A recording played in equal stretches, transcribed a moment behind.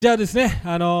じゃあですね、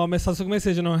早速メッセ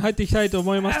ージの方に入っていきたいと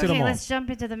思いますけども、Okay, let's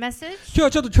jump into the message. 今日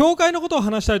はちょっと教会のことを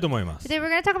話したいと思います。 Today we're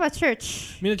going to talk about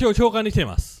church. みんな今日教会に来てい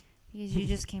ます。 Because you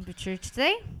just came to church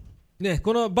today. ね、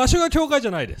この場所が教会じ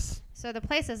ゃないです。 So the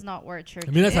place is not where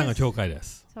church 皆さんが is. 教会で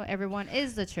す。 So everyone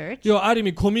is the church. 要はある意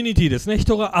味コミュニティですね。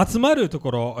人が集まるとこ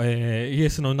ろ、イエ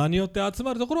スの名によって集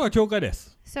まるところが教会で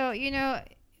す。 So,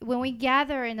 when we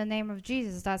gather in the name of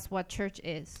Jesus, that's what church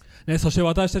is. ね、そして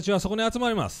私たちはそこに集ま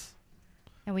ります。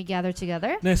 And we gather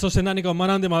together. ね、そして何かを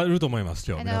学んでもいると思いま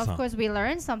す。今日 And then, 皆さ of ん。 course, we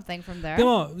learn something from there. で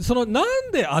もな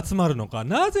んで集まるのか、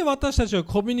なぜ私たちは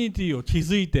コミュニティを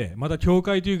築いて、また教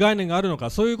会という概念があるのか、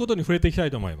そういうことに触れていきた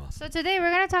いと思います。 So today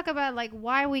we're going to talk about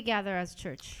why we gather as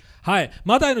church. はい、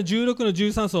マタイの16の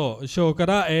13章か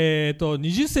ら、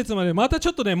20節までまたち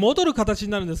ょっとね戻る形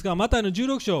になるんですが、マタイの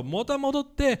16章また戻っ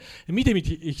て見てい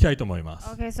きたいと思います。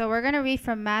 Okay, so we're going to read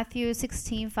from Matthew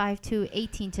 16:5 to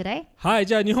 18 today. はい、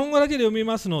じゃあ日本語だけで読み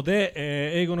ますので、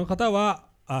英語の方は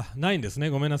ないんですね。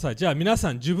ごめんなさい。じゃあ皆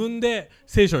さん自分で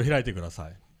聖書を開いてくださ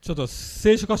い。ちょっと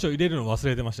聖書箇所を入れるの忘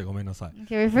れてました。ごめんなさい。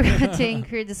 Okay, we forgot to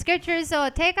include the scriptures, so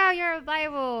take out your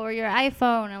Bible or your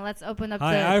iPhone and let's open up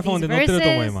はい、 these iPhone で載ってると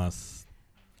思い verses. ます。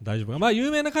大丈夫か。まあ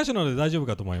有名な箇所なので大丈夫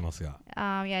かと思いますが。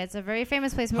Yeah, it's a very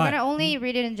famous place. We're はい。 going to only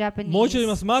read it in もう一度言い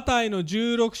ま Japanese. す。マタイの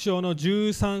16章の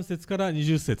13節から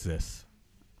20節です。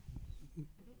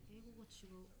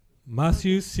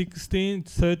Matthew 16,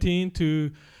 13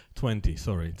 to 20.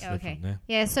 Sorry, it's Okay. different ね。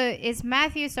 Yeah, so it's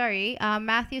Matthew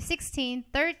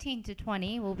 16:13 to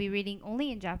 20. We'll be reading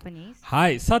only in Japanese. は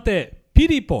い、さて、ピ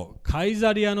リポ、カイ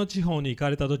ザリアの地方に行か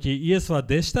れたとき、イエスは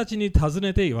弟子たちに尋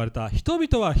ねて言われた。人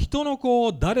々は人の子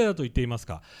を誰だと言っています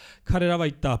か？彼らは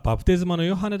言った。バプテスマの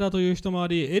ヨハネだという人もあ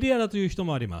り、エリアだという人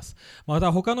もあります。ま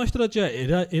た他の人たちは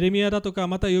エレミアだとか、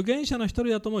また預言者の一人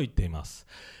だとも言っています。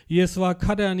イエスは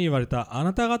彼らに言われた。あ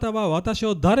なた方は私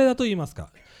を誰だと言います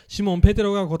か？シモン・ペテ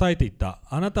ロが答えて言った。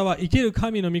あなたは生ける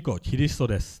神の御子、キリスト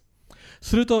です。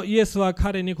するとイエスは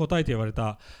彼に答えて言われ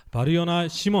た。バルヨナ・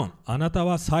シモン、あなた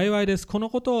は幸いです。この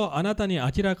ことをあなたに明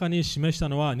らかに示した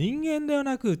のは人間では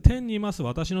なく天にいます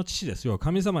私の父ですよ。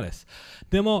神様です。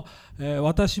でも、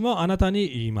私もあなたに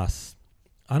言います。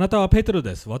あなたはペテロ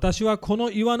です。私はこの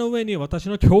岩の上に私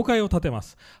の教会を建てま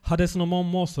す。ハデスの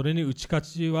門もそれに打ち勝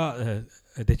ちは、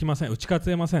できません。打ち勝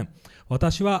てません。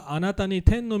私はあなたに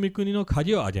天の御国の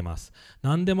鍵をあげます。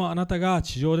何でもあなたが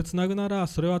地上でつなぐなら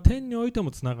それは天において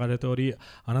もつながれており、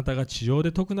あなたが地上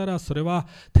で解くならそれは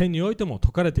天においても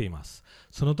解かれています。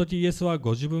その時イエスは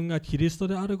ご自分がキリスト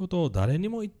であることを誰に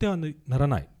も言ってはなら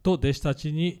ないと弟子た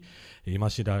ちに戒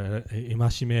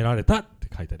められたって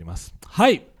書いてあります。は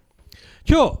い。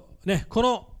今日ね、こ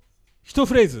の一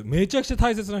フレーズ、めちゃくちゃ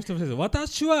大切な一フレーズ。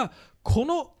私はこ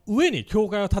の上に教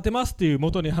会を建てますっていう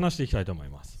元に話していきたいと思い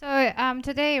ます。So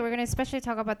today we're going to especially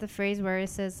talk about the phrase where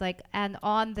it says and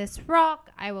on this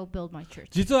rock I will build my church.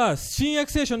 実は新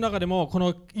約聖書の中でもこ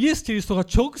のイエス・キリストが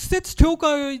直接教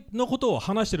会のことを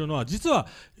話しているのは実は、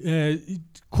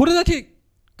これだけ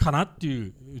かなってい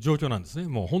う状況なんですね。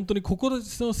もう本当にここの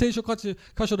聖書箇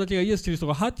所だけがイエス・キリスト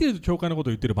がはっきりと教会のこと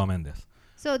を言っている場面です。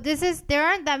So there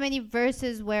aren't that many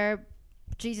verses where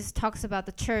Jesus talks about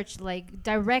the church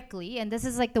directly, and this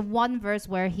is the one verse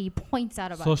where he points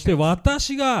out about そして church.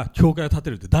 私が教会を建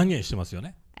てるって断言してますよ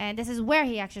ね。And this is where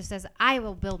he actually says, I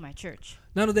will build my church.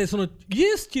 なのでそのイ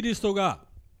エス・キリストが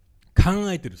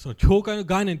考えているその教会の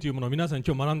概念というものを皆さんに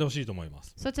今日学んでほしいと思いま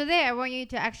す。So today I want you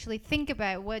to actually think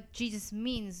about what Jesus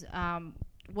means,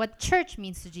 what church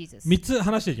means to Jesus. 3つ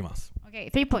話していきます。 Okay,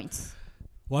 3 points.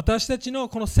 私たちの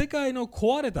この世界の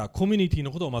壊れたコミュニティ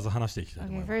のことをまず話していきたい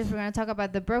と思 Okay, います。 first we're going to talk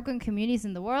about the broken communities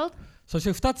in the world. そして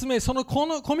2つ目、こ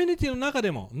のコミュニティの中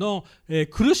でもの、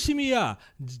苦しみや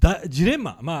ジレン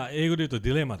マ、英語で言うとデ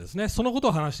ィレンマですね。そのこと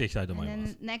を話していきたいと思い And ま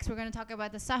す。 then next we're going to talk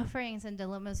about the sufferings and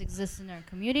dilemmas exist in our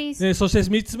communities. そして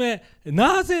3つ目、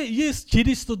なぜイエス・キ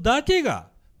リストだけが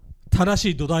正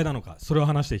しい土台なのか、それを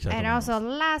話していきたいと And 思います。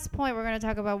 also last point we're going to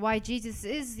talk about why Jesus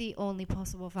is the only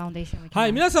possible foundation we can はい、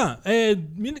 have. 皆さん、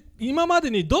今ま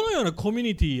でにどのようなコミュ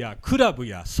ニティやクラブ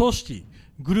や組織、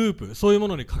グループ、そういうも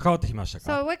のに関わってきました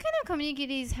か？ So what kind of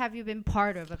communities have you been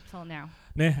part of up till now?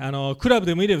 ね、クラブ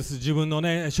でもいいです。自分の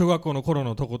ね、小学校の頃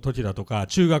の時だとか、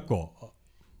中学校。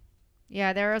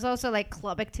Yeah, there is also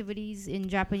club activities in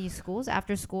Japanese schools,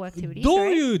 after school activities, どう right?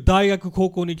 いう大学、高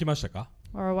校に行きましたか？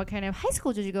 Or what kind of high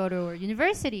school did you go to, or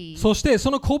university? そしてそ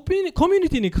のコミュニ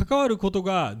ティに関わること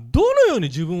がどのように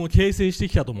自分を形成して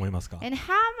きたと思いますか？ And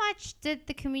how much did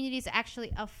the communities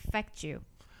actually affect you?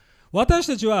 私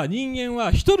たちは人間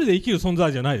は一人で生きる存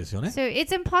在じゃないですよね。So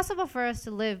it's impossible for us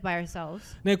to live by ourselves.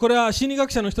 ね、これは心理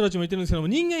学者の人たちも言ってるんですけども、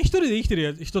人間一人で生きて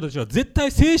る人たちは絶対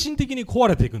精神的に壊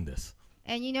れていくんです。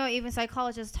And you know, even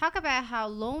psychologists talk about how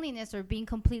loneliness or being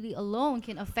completely alone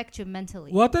can affect you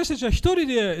mentally. 私たちは一人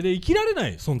で生きられな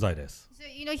い存在です。So,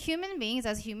 you know, human beings,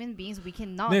 as human beings, we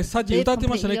cannot ね、さっき live 歌って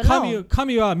ましたね。 completely alone.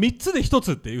 神は3つで1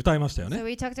つって歌いましたよ So ね。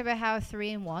 we talked about how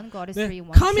 3 in 1, God is 3 in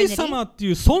 1. 神 Trinity. 様ってい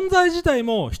う存在自体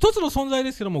も一つの存在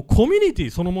ですけども、コミュニティ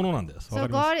そのものなんです。わか So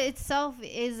ります God itself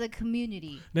is a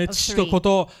community ね、 of 父と three. 子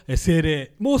と聖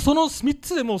霊、もうその3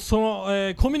つでもうそ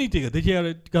の、コミュニティが出来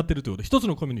上がっているということで、一つ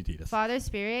のコミュニティです。 Father,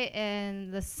 Spirit,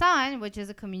 and the Son, which is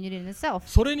a community in itself.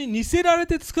 それに似せられ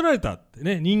て作られたって、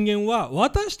ね、人間は、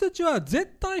私たちは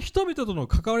絶対人々との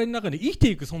関わりの中に生きて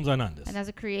いく存在なんです。 And as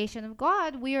a creation of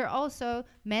God, we are also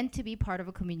meant to be part of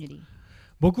a community.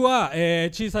 僕は、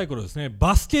小さい頃ですね、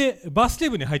バスケ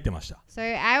部に入ってました。 So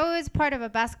I was part of a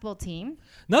basketball team.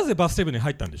 なぜバスケ部に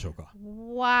入ったんでしょうか。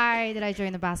 Why did I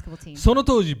join the basketball team? その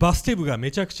当時バスケ部が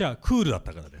めちゃくちゃクールだっ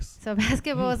たからです。 So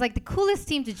basketball was like the coolest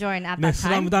team to join at ね、 that ス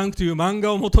ラム time. ダンクという漫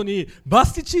画をもとにバ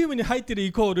スケチームに入ってる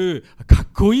イコールかっ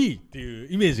こいいってい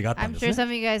うイメージがあったん I'm で sure すね。 some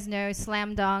of you guys know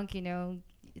Slam Dunk, you know,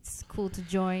 it's cool to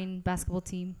join basketball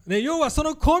team. ね、要はそ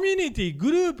のコミュニティ、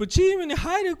グループ、チームに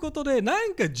入ることでな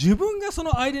んか自分がそ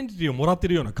のアイデンティティをもらって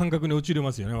るような感覚に陥り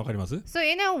ますよね。わかります？ So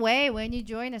in a way, when you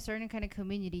join a certain kind of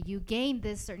community, you gain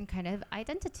this certain kind of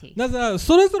identity. なぜなら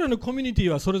それぞれのコミュニティ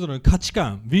はそれぞれの価値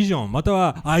観、ビジョン、また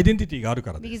はアイデンティティがある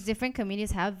からで Because す。 different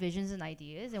communities have visions and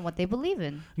ideas and what they believe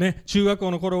in. ね、中学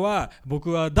校の頃は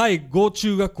僕は第5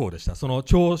中学校でした。その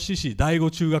銚子市第5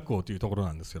中学校というところ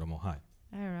なんですけども、はい。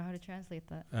I don't know how to translate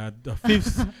that. The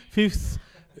fifth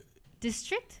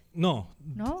District? no,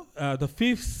 No? the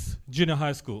fifth junior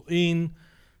high school in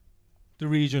the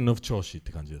region of 銚子っ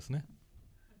て感じですね。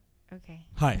 Okay.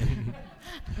 はい。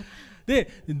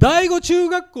で、第5中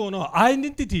学校のアイデ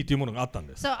ンティティというものがあったん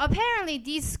です。 So apparently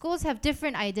these schools have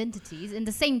different identities in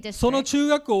the same その district. 中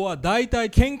学校は大体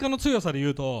喧嘩の強さで言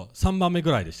うと3番目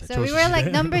ぐらいでした。 So 銚 we 子 were 市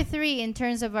like で number 3 in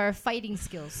terms of our fighting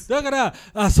skills. だか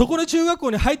らそこの中学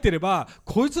校に入ってれば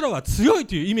こいつらは強い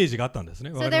というイメージがあったんです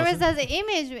ね。わ So かり there ます was that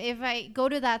image if I go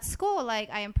to that school,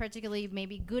 like I am particularly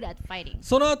maybe good at fighting.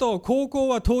 その後高校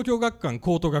は東京学館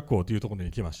高等学校というところに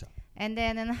行きました。 And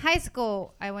then in high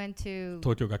school, I went to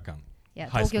東京学館。 yeah,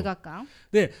 high school. Tokyo Gakkan.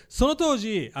 で、その当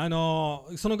時、そ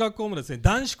の学校もですね、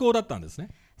男子校だったんですね。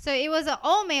 So it was an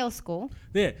all-male school,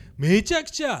 で、めちゃく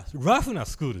ちゃラフな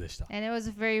スクールでした。 and it was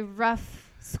a very rough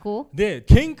school. で、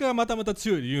喧嘩がまたまた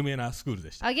強い有名なスクール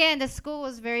でした。 Again, the school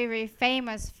was very, very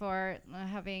famous for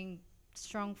having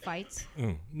strong fights.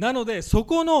 なので、そ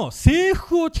この制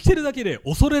服を着てるだけで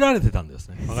恐れられてたんです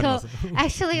ね。わかりま So す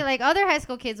actually, like other high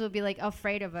school kids would be like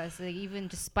afraid of us, like, even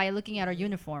just by looking at our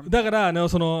uniform. だから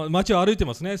その街を歩いて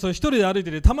ますね。それ一人で歩い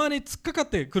ててたまに突っかかっ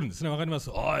てくるんですね。わかりま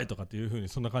す。おいとかっていう風に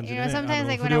そんな感じ You で、ね、 know, sometimes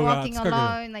like 不 when 良 I'm が突 walking っかける。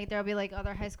 alone, like there'll be like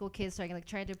other high school kids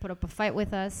trying to put up a fight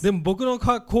with us. でも僕の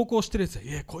高校知ってるやつは、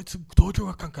こいつ東京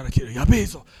学館から来てる、やべえ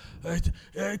ぞ、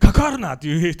関わるなって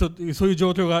いう人、そういう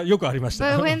状況がよくありました。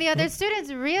 But when the other students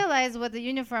realize what the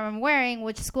uniform I'm wearing,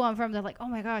 which school I'm from, they're like, oh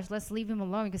my gosh, let's leave him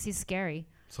alone because he's scary.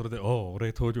 それで、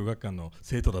俺東京学館の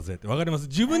生徒だぜってわかります。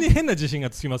自分に変な自信が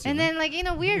つきますよ And ね。 then, like in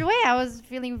a weird way, I was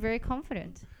feeling very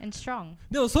confident and strong.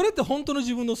 でもそれって本当の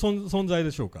自分の存在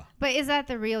でしょうか。 But is that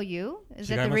the real you?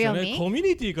 Is 違い that the ますよ real ね。 me? コミュ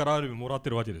ニティからある意味もらって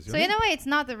るわけですよ So in ね。 a way, it's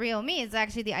not the real me. It's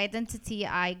actually the identity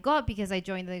I got because I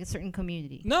joined a certain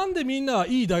community. なんでみんな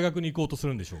いい大学に行こうとす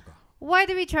るんでしょうか。 Why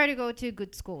do we try to go to good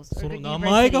schools そ or の good 名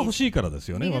前が欲 universities? しいからです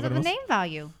よね。わ Because か of り the ま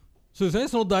す。 name value. そうですね。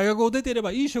その大学を出ていれ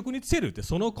ばいい職に就けるって、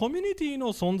そのコミュニティ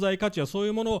の存在価値はそうい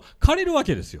うものを借りるわ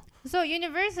けですよ。 So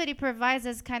university provides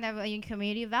this kind of a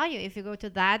community value. If you go to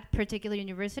that particular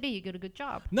university, you get a good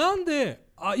job. なんで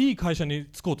いい会社に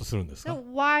就こうとするんですか。 So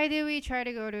why do we try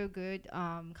to go to good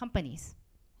companies?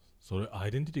 それア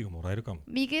イデンティティがもらえるかも。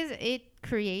 Because it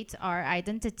creates our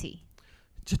identity.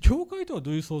 じゃあ教会とは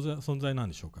どういう存在なん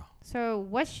でしょうか。 So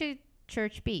what should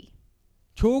church be?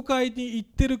 教会に行っ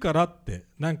てるからって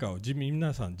なんか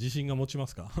皆さん自信が持ちま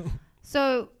すか。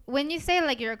 So when you say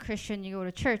like you're a Christian, you go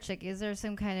to church, like is there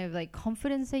some kind of like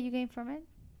confidence that you gain from it?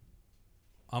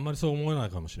 あんまりそう思えない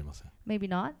かもしれません。 Maybe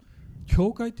not.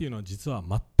 教会っていうのは実は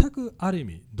全くある意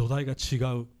味土台が違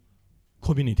う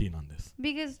コミュニティなんです。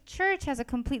 Because church has a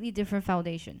completely different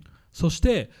foundation. そし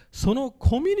てその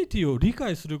コミュニティを理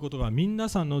解することが皆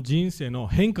さんの人生の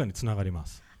変化につながりま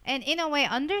す。 And in a way,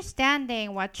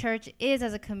 understanding what church is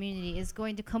as a community is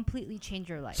going to completely change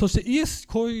your life. そしてイエス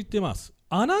こう言ってます。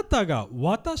あなたが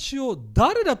私を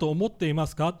誰だと思っていま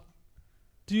すかっ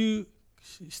ていう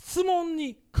質問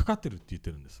にかかってるって言って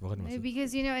るんです。わかります？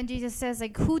 Because and Jesus says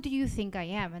like, who do you think I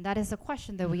am? And that is a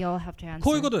question that we all have to answer.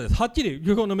 こういうことです。はっきり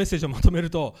今日のメッセージをまとめ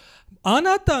ると、あ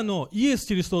なたのイエス・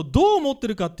キリストをどう思って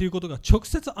るかっていうことが直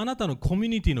接あなたのコミ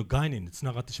ュニティの概念につ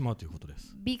ながってしまうということで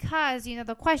す。Because the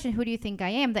question, who do you think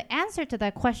I am? The answer to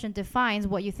that question defines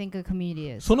what you think a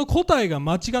community is. その答えが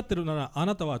間違ってるなら、あ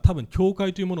なたは多分教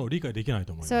会というものを理解できない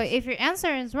と思います。So if your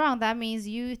answer is wrong, that means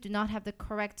you do not have the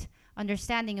correct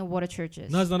understanding of what a church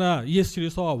is. なぜならイエス・キ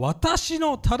リストは私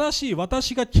の正しい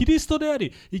私がキリストであ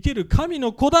り生ける神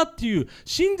の子だっていう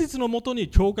真実のもとに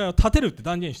教会を建てるって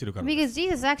断言してるからです。 Because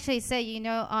Jesus actually said,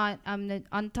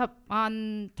 on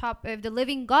top of the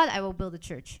living God, I will build a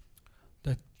church.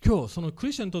 で今日そのク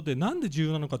リスチャンにとってなんで重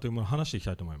要なのかというものを話していき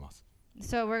たいと思います。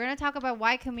So we're going to talk about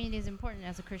why community is important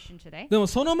as a Christian today. でも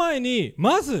その前に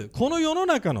まずこの世の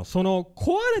中のその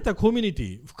壊れたコミュニテ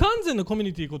ィ、不完全なコミュ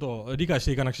ニティことを理解し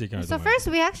ていかなくちゃいけないと So 思います。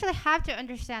 first, we actually have to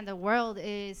understand the world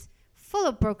is full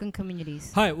of broken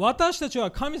communities. はい、私たち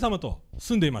は神様と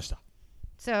住んでいました。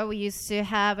 So we used to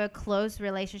have a close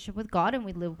relationship with God, and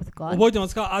we lived with God. 覚えてま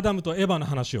すか？アダムとエヴァの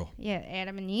話を。 Yeah,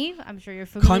 Adam and Eve. I'm sure you're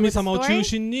familiar 神 with the 様を中 story.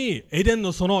 心にエデン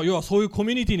のその要はそういうコ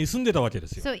ミュニティに住んでたわけで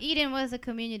すよ。 So Eden was a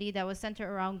community that was centered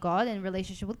around God and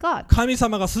relationship with God. 神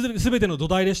様がすべての土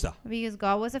台でした。 Because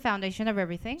God was the foundation of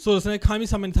everything. そうですね。神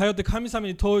様に頼って神様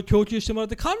に供給してもらっ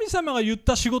て神様が言っ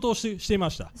た仕事をしていま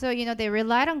した。 So, they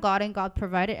relied on God and God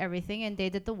provided everything and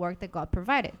they did the work that God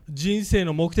provided. 人生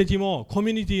の目的もコ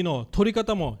ミュニティの取り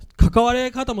方も関わり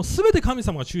方もすべて神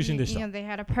様が中心でした。 They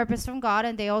had a purpose from God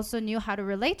and they also knew how to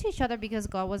relate to each other because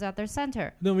God was at their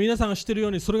center. でも皆さんが知っているよ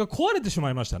うにそれが壊れてしま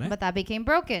いましたね。 But that became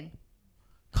broken.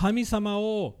 神様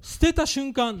を捨てた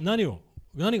瞬間何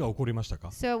が起こりましたか？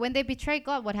 So when they betrayed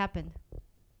God, what happened?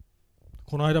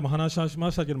 この間も話し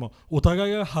ましたけども、お互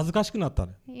いが恥ずかしくなった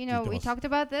ね。We talked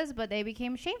about this, but they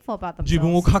became shameful about 自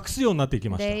分を themselves. 隠すようになっていき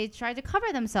ました。 They tried to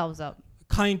cover themselves up.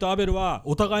 カインとアベルは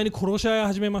お互いに殺し合い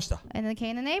始めました。 And then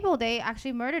Cain and Abel, they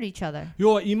actually murdered each other.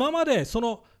 要は今までそ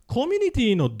のコミュニテ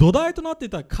ィの土台となってい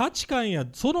た価値観や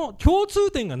その共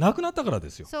通点がなくなったからで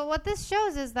すよ。 So what this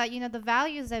shows is that, the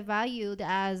values they valued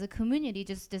as a community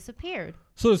just disappeared.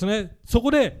 そうですね。そこ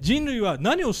で人類は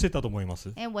何をしてたと思いま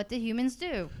す？ And what did humans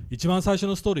do? 一番最初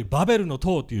のストーリー、バベルの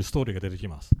塔というストーリーが出てき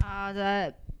ます。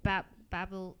The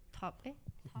Babel top,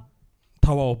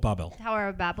タワー・オブ・バベル。 Tower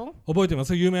of Babel. 覚えてま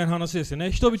す？有名な話ですよ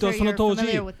ね。人々は Sure その you're 当時、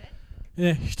 familiar with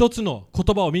it. 一つの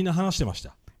言葉をみんな話してまし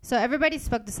た。 So everybody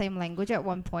spoke the same language at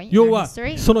one point in 要 their は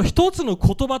history. その一つの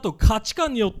言葉と価値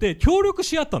観によって協力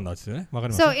し合ったんですよね。わか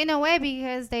ります？ So in a way,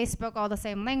 because they spoke all the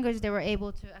same language, they were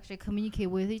able to actually communicate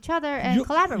with each other and よ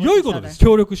collaborate 良 with い each ことで other. す。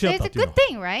協力し So 合っ it's た a っていう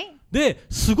good のは。 thing, right? で、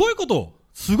すご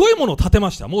いものを建てま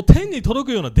した。もう天に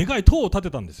届くようなでかい塔を建て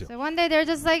たんですよ。 So one day they're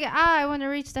just like, I want to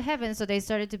reach the heavens. So they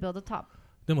started to build a top.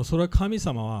 でもそれは神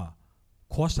様は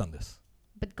壊したんです。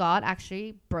 But God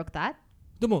actually broke that.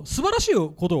 でも素晴らしい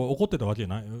ことが起こってたわけ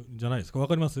じゃないですか。わ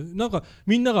かります？なんか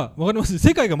みんながわかります？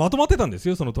世界がまとまってたんです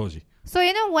よ、その当時。 So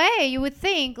in a way, you would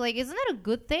think, like, isn't that a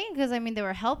good thing? Because they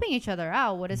were helping each other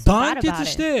out. What is so 団 bad 結 about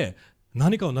し it? て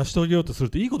何かを成し遂げようとするっ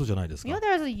ていいことじゃないですか。 There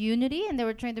was a unity, and they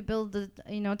were trying to build the,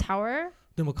 tower.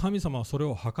 でも神様はそれ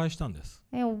を破壊したんです。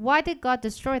 And why did God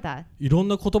destroy that? いろん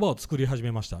な言葉を作り始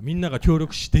めました。みんなが協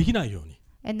力できないように。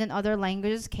 And then other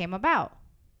languages came about.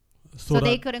 そ So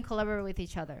れ they couldn't collaborate with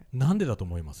each other. なんでだと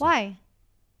思います？ Why?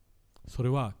 それ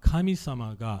は神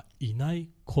様がいない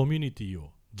コミュニティ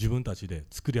を自分たちで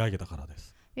作り上げたからで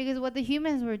す。 Because what the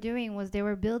humans were doing was they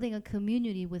were building a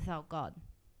community without God.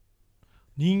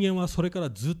 人間はそれから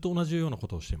ずっと同じようなこ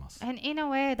とをしています。 And in a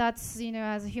way, that's,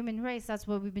 as a human race, that's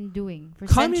what we've been doing for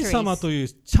神 centuries. 様という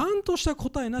ちゃんとした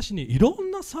答えなしにいろん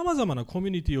なさまざまなコミ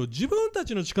ュニティを自分た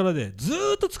ちの力でず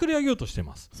っと作り上げようとしてい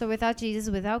ます。 So without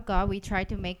Jesus, without God, we try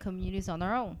to make communities on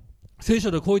our own. 聖書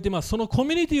でこう言っています。そのコ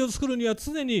ミュニティを作るには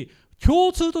常に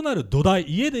共通となる土台、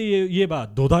家で言えば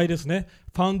土台ですね。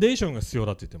ファンデーションが必要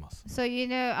だと言っています。 So,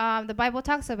 the Bible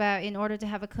talks about in order to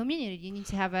have a community, you need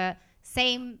to have a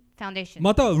same foundation.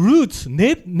 またはルーツ、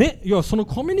要はその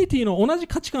コミュニティの同じ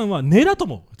価値観は根だと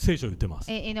も聖書で言っていま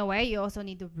す。 In a way, you also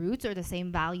need the roots or the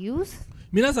same values.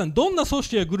 皆さんどんな組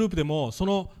織やグループでもそ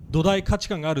の土台価値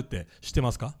観があるって知って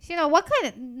ますか？ So,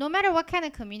 no matter what kind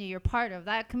of community you're part of,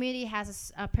 that community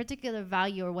has a particular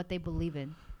value or what they believe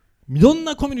in. どん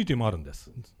なコミュニティもあるんです。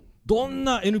どん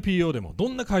な NPO でもど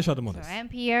んな会社でもです。 So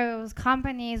NPOs,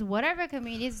 companies, whatever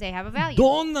communities, they have a value.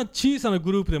 どんな小さな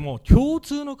グループでも共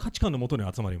通の価値観のもとに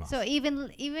集まります。 So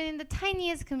even in the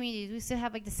tiniest communities, we still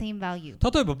have like the same value.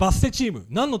 例えばバスケチーム、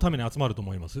何のために集まると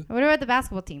思います？ What about the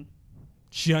basketball team?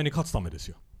 試合に勝つためです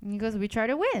よ。Because we try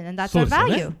to win, and that's そう our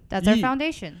ですよね。 value. That's our いい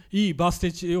foundation. いいバス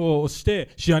ケをし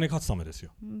て試合に勝つためです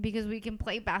よ。 Because we can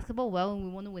play basketball well and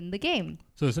we want to win the game.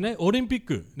 そうですね。オリンピッ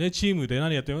ク、ね、チームで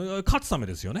何やっても勝つため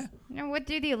ですよね。And what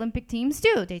do the Olympic teams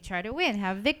do? They try to win,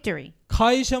 have victory.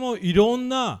 会社もいろん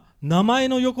な名前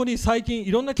の横に最近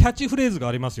いろんなキャッチフレーズが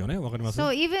ありますよね。わかります？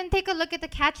 So even take a look at the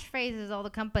catchphrases all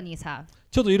the companies have.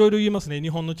 ちょっといろいろ言いますね。日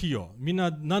本の企業。みんな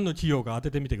何の企業か当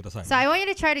ててみてください。 So I want you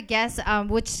to try to guess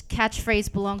which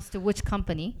catchphrase belongs to which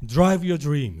company. Drive your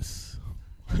dreams.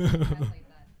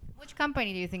 Which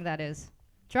company do you think that is?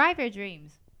 Drive your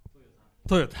dreams.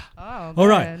 トヨタ。Oh,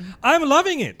 Alright. good. I'm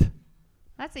loving it.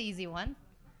 That's an easy one.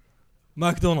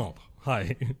 マクドナルド。は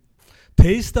い。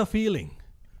Taste the feeling.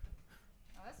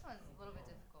 Oh, this one's a little bit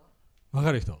difficult. わ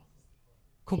かる人？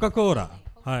コカ・コーラ。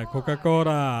はい。コカ・コー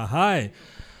ラ。はい。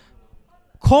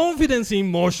Confidence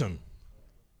in motion.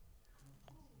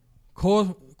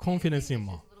 Confidence in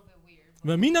motion.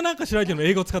 まあみんななんか知らないけど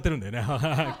英語使ってるんだよね。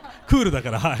クールだ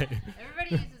から。はい。 Everybody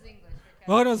uses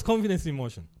English. わかります？ Confidence in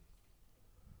motion.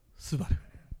 スバル。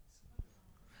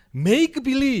Make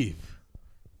believe.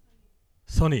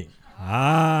 ソニー。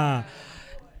ああ。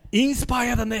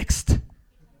Inspire the next.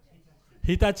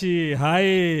 日立。は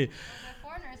い。 The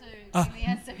foreigners are giving the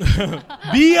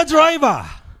answer. Be a driver.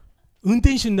 運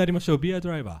転手になりましょう。Be a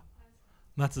driver.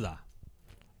 松田。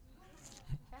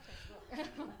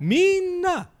みん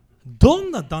などん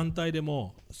な団体で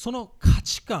もその価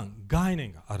値観、概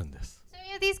念があるんです。So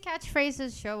yeah, these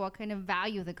catchphrases show what kind of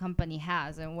value the company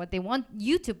has and what they want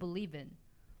you to believe in.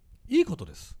 いいこと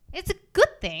です。 It's a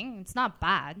good thing. It's not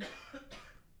bad.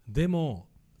 でも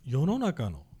世の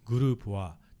中のグループ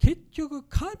は結局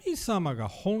神様が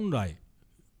本来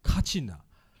価値が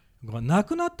な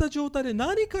くなった状態で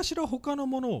何かしら他の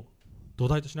ものを土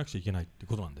台としなくちゃいけないって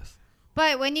ことなんです。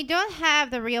But when you don't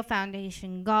have the real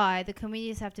foundation, God, the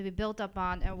communities have to be built up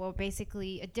on, well,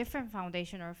 basically a different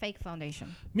foundation or a fake foundation.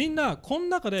 みんなこの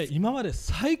中で今まで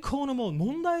最高のもう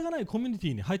問題がないコミュニテ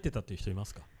ィに入ってたっていう人いま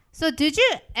すか？ So did you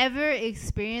ever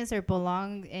experience or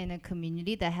belong in a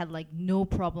community that had like no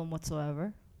problem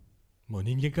whatsoever? もう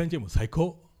人間関係も最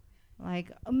高。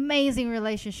 Like amazing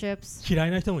relationships. 嫌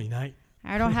いな人もいない。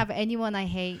I don't have anyone I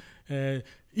hate.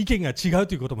 意見が違う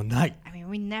ということもない。 I mean,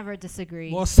 we never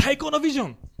disagree. もう最高のビジョ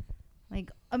ン。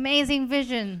 Like amazing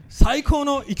vision. 最高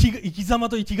の生き様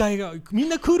と生きがいがみん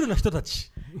なクールな人た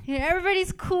ち。 You know,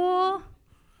 everybody's cool.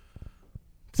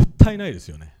 絶対ないです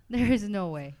よね。 There is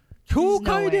no way. 教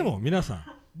会でも皆さん、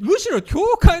むしろ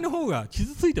教会の方が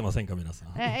傷ついてませんか皆さん。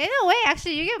 In a way,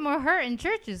 actually, you get more hurt in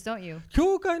churches, don't you?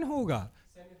 教会の方が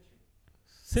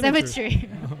Cemetery.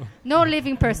 No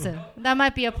living person. That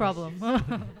might be a problem.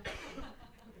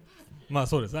 まあ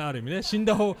そうですね。ある意味ね、死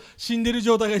んでる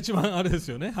状態が一番あれで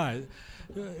すよね。はい。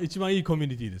一番いいコミュ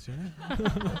ニティですよね。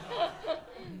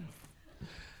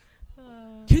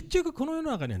結局この世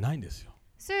の中にはないんですよ。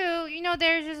 So, you know,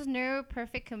 there's just no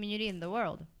perfect community in the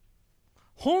world.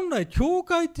 本来教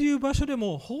会という場所で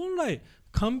も本来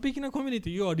完璧なコミュニテ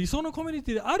ィ、要は理想のコミュニ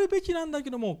ティであるべきなんだけ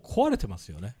ども壊れてます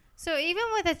よね。So even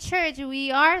with a church,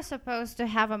 we are supposed to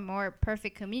have a more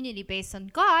perfect community based on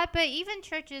God, but even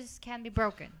churches can be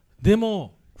broken. で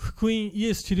も福音イ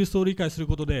エス・キリストを理解する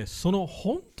ことでその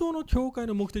本当の教会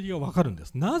の目的が分かるんで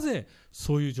す。なぜ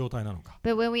そういう状態なのか。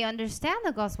 But when we understand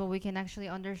the gospel, we can actually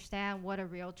understand what a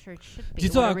real church should be,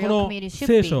 実は what こ a real の community should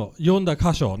聖 be. 書読んだ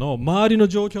箇所の周りの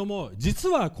状況も実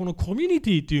はこのコミュニ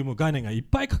ティという概念がいっ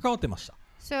ぱい関わってました。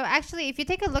 So actually, if you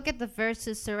take a look at the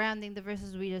verses surrounding the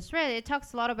verses we just read, it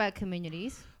talks a lot about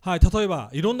communities. はい、例えば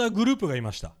いろんなグループがい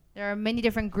ました。 There are many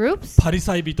different groups. パリ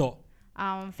サイ人、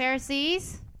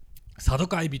 Pharisees. サド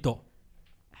カイ人、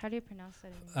 How do you pronounce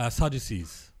that? サデュシー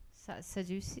ズ、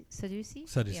 Sadducees? サ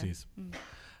デュシーズ、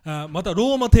 Yeah. また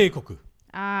ローマ帝国、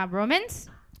 Romans,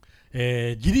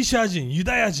 ギリシャ人、ユ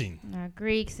ダヤ人、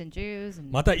 Greeks and Jews, and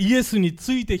またイエスに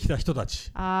ついてきた人た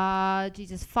ち、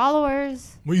 Jesus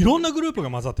followers. もういろんなグループ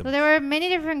が混ざって So ます。 there were many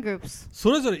different groups.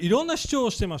 それぞれいろんな主張を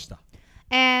してました。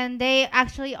 And they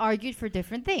actually argued for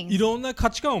different い things ろんな価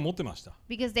値観を持ってました。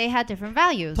 because they had different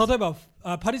values. 例えば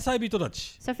パリサイ人た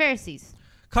ち、 So Pharisees.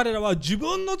 彼らは自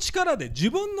分の力で自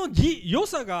分の良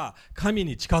さが神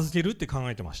に近づけるって考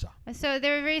えてました。 So they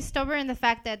were very stubborn in the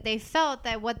fact that they felt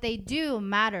that what they do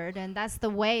mattered and that's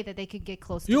the way that they could get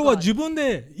close to 要は God. 自分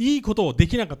でいいことをで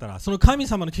きなかったら、その神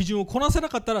様の基準をこなせな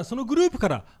かったら、そのグループか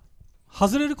ら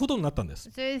外れることになったんです。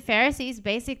 So the Pharisees,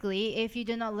 basically, if you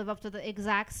do not live up to the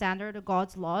exact standard of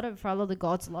God's law, to follow the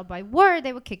God's law by word,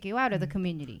 they would kick you out of the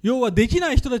community. 要はでき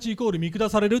ない人たちイコール見下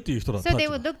されるっていう人だった。 So they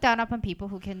would look down upon people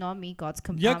who cannot meet God's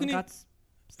逆に God's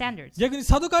standards. 逆に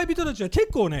サドカイ人たちは結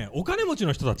構ね、お金持ち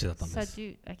の人たちだったんです。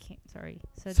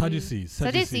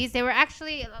Sadducees, they were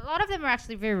actually, a lot of them were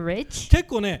actually very rich. 結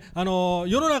構ね、世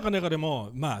の中の中で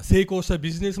も、成功した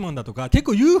ビジネスマンだとか、結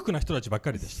構裕福な人たちばっ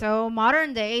かりでした。So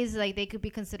modern days, like they could be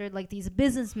considered like these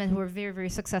businessmen who were very, very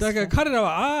だから successful. 彼ら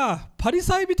は、パリ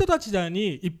サイ人たちだ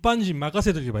に一般人任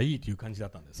せとけばいいという感じだ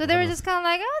ったんです。 So they were just kind of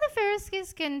like, oh, the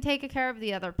Pharisees can take care of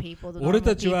the other people. The 俺 normal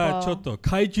たちはちょっ people. と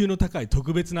階級の高い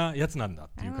特別なやつなんだっ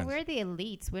ていう I 感 mean, じ。 we're the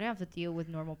elites. We don't have to deal with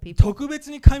normal people. 特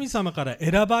別に神様から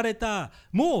選ばれた、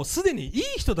もうすでにいい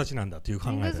人たちなんだという考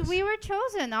えで Because す。 we were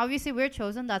chosen. Obviously, we're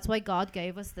chosen. That's why God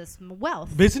gave us this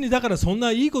wealth. 別にだからそん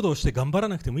ないいことをして頑張ら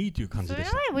なくてもいいという感 So じ in で a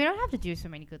した。 way, we don't have to do so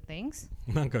many good things.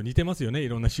 なんか似てますよね、い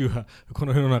ろんな宗派、こ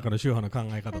の世の中の宗派の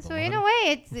考え方 And と。 so in a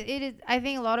way, I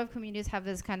think a lot of communities have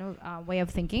this kind of way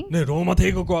of thinking. ね、ローマ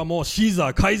帝国はもうシーザ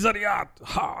ー、カイザリア、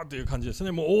はーという感じです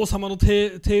ね。もう王様の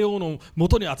帝王の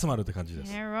元に集まるという感じで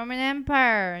す。 And Roman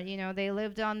Empire, they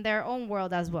lived on their own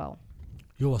world as well.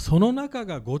 要はその中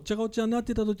がごっちゃごちゃになっ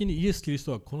ていた時にイエス・キリス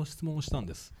トはこの質問をしたん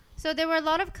です。 So there were a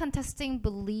lot of contesting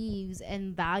beliefs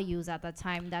and values at that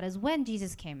time. That is when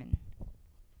Jesus came in.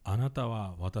 あなた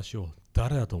は私を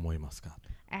誰だと思いますか？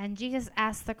 And Jesus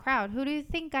asked the crowd, who do you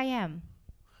think I am?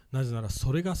 なぜなら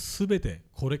それがすべて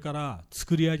これから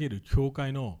作り上げる教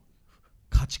会の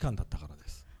価値観だったからで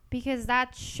す。 Because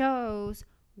that shows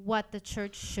what the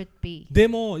church should be. で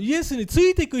もイエスにつ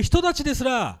いていく人たちです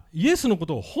らイエスのこ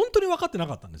とを本当に分かってな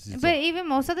かったんです。実 But は even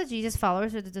most of the Jesus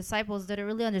followers or the disciples didn't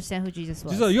really understand who Jesus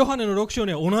実は was. ヨハネの6章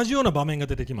には同じような場面が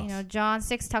出てきま You す。 know, John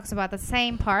 6 talks about the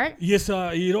same part. イエス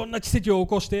はいろんな奇跡を起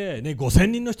こして、ね、5000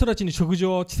人の人たちに食事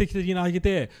を奇跡的にあげ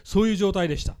てそういう状態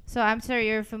でした。 So I'm sure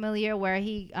you're familiar where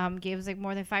he gives like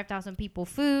more than 5,000 people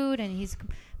food and he's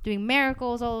doing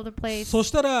miracles all over the place. そし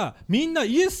たらみんな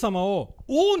イエス様を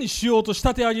王にしようと仕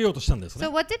立て上げようとしたんですね。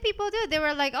 So what did people do? They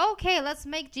were like, okay, let's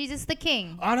make Jesus the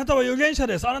king. あなたは預言者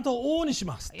です。あなたを王にし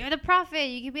ます。 You're the prophet.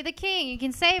 You can be the king. You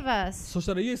can save us. そし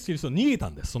たらイエス・キリストは逃げた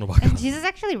んです。その場から And Jesus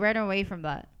actually ran away from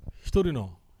that. 一人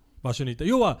の場所にいた。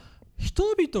要は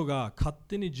人々が勝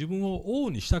手に自分を王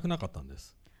にしたくなかったんで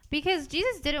す。 Because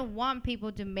Jesus didn't want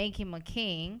people to make him a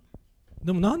king.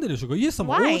 でもなんででしょうか。イエス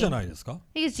様は王じゃないですか。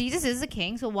 Because Jesus is the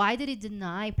king. So why did he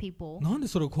deny people? なんで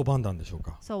それを拒んだんでしょう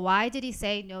か。 So why did he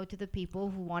say no to the people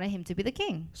who wanted him to be the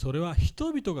king? それは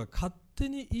人々が勝手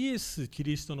にイエス・キ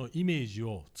リストのイメージ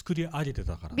を作り上げて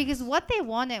たからです。 Because what they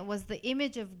wanted was the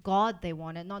image of God they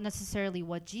wanted, not necessarily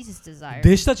what Jesus desired.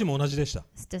 弟子たちも同じでした。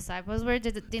 His disciples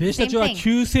did the 弟子た same ちは thing.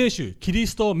 救世主、キリ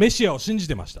スト、メシアを信じ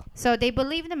てました。 So they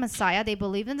believed in the Messiah, they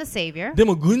believed in the Savior. で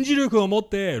も軍事力を持っ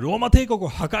てローマ帝国を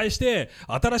破壊して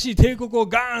新しい帝国を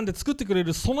ガーンって作ってくれ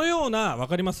るそのような、わ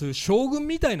かります、将軍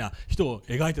みたいな人を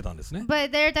描いてたんですね。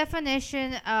 But their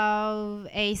definition of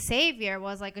a savior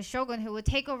was like a shogun who would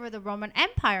take over the Roman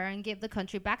Empire and give the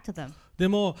country back to them. で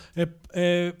も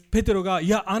ペテロがい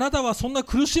やあなたはそんな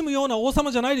苦しむような王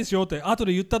様じゃないですよって後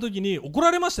で言った時に怒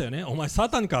られましたよね。お前サ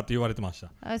タンかって言われてまし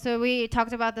た。 So we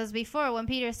talked about this before when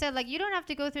Peter said, like, you don't have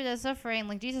to go through that suffering.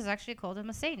 Like Jesus actually called him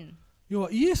a Satan. 要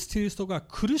はイエス・キリストが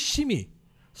苦しみ、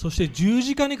そして十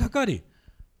字架にかかり、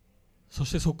そ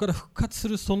してそこから復活す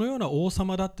るそのような王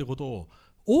様だってことを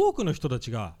多くの人た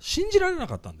ちが信じられな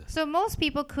かったんです。 So most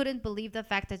people couldn't believe the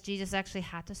fact that Jesus actually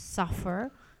had to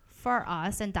suffer for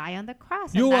us and die on the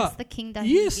cross. 要 And は that's the king that イ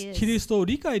he エス・キリ is. ストを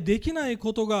理解できない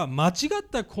ことが間違っ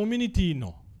たコミュニティ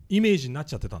のイメージになっ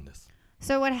ちゃってたんです。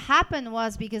 So what happened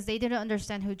was because they didn't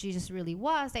understand who Jesus really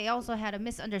was, they also had a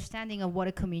misunderstanding of what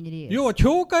a community is. 要は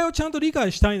教会をちゃんと理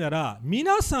解したいなら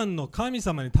皆さんの神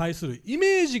様に対するイ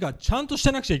メージがちゃんとし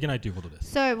てなくちゃいけないということで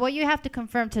す。 So what you have to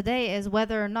confirm today is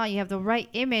whether or not you have the right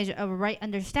image of a right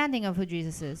understanding of who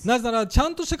Jesus is. なぜならちゃ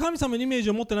んとした神様のイメー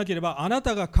ジを持ってなければあな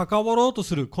たが関わろうと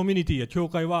するコミュニティや教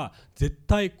会は絶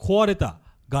対壊れた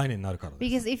概念になるから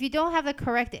です。 Because if you don't have the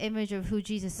correct image of who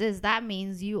Jesus is, that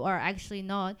means you are actually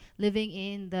not living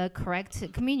in the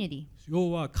correct community.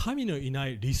 要は神のいな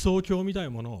い理想郷みたいな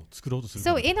ものを作ろうとするか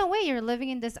So らです。 in a way, you're living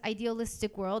in this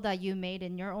idealistic world that you made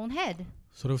in your own head.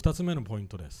 それ2つ目のポイン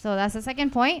トです。 So that's the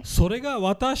second point. それが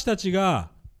私たち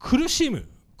が苦しむ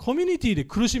コミュニティで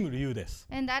苦しむ理由です。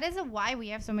 And that is why we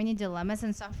have so many dilemmas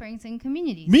and sufferings in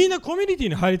communities. みんなコミュニティ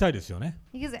に入りたいですよね。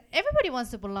 Because everybody wants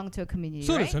to belong to a community,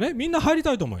 そうで right? すよね。みんな入り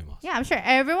たいと思います。 Yeah, I'm sure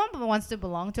everyone wants to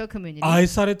belong to a community. 愛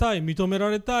されたい、認めら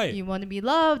れたい、 You want to be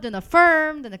loved and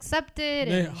affirmed and accepted.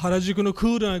 ね、 And 原宿のク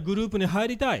ールなグループに入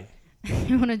りたい。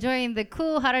 you want to join the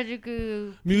cool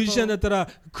Harajuku ミュージシャンだ people. ったら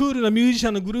クールなミュージシャ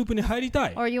ンのグループに入りた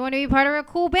い。 Or you want to be part of a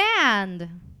cool band.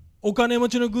 お金持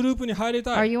ちのグループに入り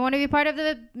た Or い。 you want to be part of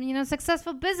the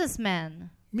successful businessman.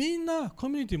 みんなコ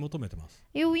ミュニティ求めてます。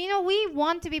You know, we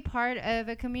want to be part of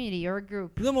a community or a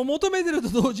group. でも求めてると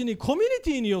同時にコミュニ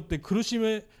ティによって苦し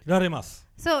められます。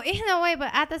So in a way, but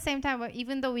at the same time,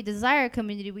 even though we desire a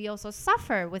community, we also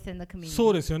suffer within the community.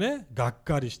 そうですよね。がっ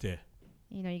かりして、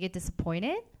You know, you get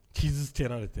disappointed, 傷つけ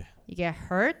られて、you get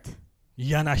hurt.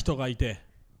 嫌な人がいて、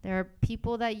There are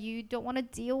people that you don't want to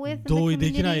deal with in 同意 the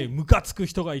できない community. ムカつく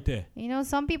人がいて、 You know,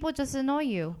 some people just annoy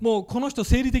you. もうこの人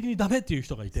生理的にダメっていう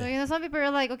人がい So て、 you know, some people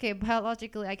are like, okay,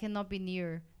 biologically, I cannot be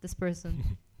near this person.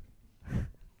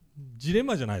 ジレン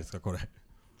マじゃないですかこれ。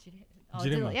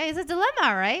 Dilemma. Yeah, it's a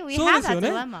dilemma, right? We そう have ですよ that ね。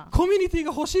 dilemma. コミュニティ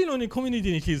が欲しいのにコミュニテ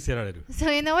ィに傷つけられる。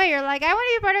 So in a way, you're like, I want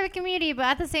to be part of a community, but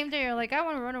at the same time, you're like, I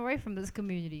want to run away from this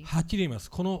community. はっきり言います。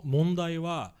この問題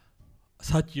は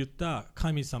さっき言った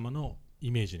神様のイ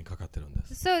メージにかかってるんで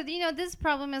す。 So, you know, this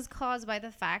problem is caused by the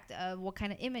fact of what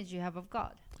kind of image you have of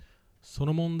God. そ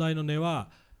の問題の根は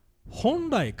本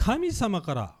来神様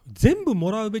から全部も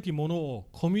らうべきものを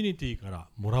コミュニティから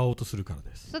もらおうとするから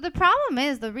です。 So the problem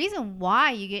is, the reason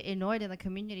why you get annoyed in the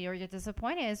community or you're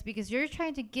disappointed is because you're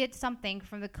trying to get something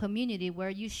from the community where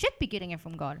you should be getting it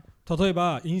from God. 例え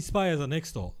ばインスパイアザネク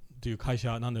ストという会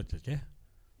社なんだったっけ？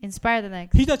 Inspire the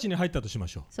next. 日立に入ったとしま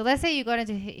しょう。 So let's say you got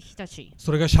into Hitachi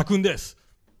それが社訓です。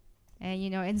 and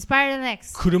you know, inspire the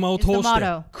next. 車を通 It's the して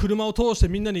motto. 車を通して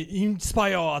みんなにインスパ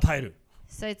イアを与える。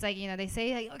 So it's like, you know, they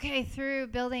say like, okay,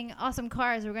 through building awesome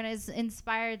cars, we're going to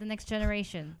inspire the next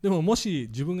generation. でももし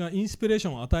自分がインスピレーシ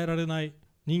ョンを与えられない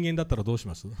人間だったらどうし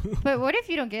ます？ But what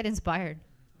if you don't get inspired?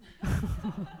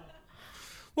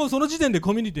 もうその時点で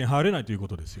コミュニティに入れないというこ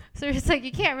とですよ。 So it's like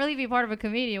you can't really be part of a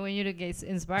community when you don't get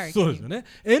inspired. そうですよね。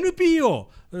NPO、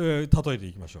例えて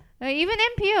いきましょう。 Even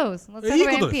NPOs. Let's いい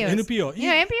talk こ about とです。 NPOs. NPO。 You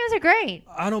know, NPOs are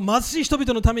great. 貧しい人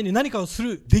々のために何かをす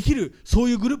る、できる、そう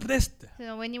いうグループですって。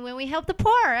 So when we help the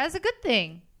poor, that's a good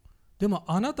thing. でも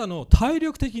あなたの体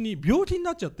力的に病気に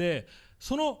なっちゃって、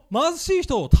その貧しい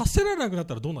人を助けられなくなっ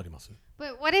たらどうなります？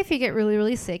 But what if you get really,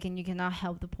 really sick and you cannot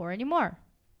help the poor anymore?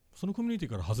 そのコミュニティ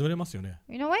から外れますよね。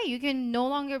 In a way, you can no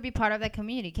longer be part of that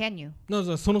community, can you? な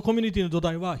ぜそのコミュニティの土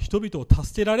台は人々を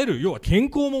助けられる、要は健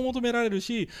康も求められる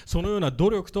し、そのような努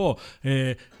力と、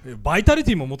バイタリ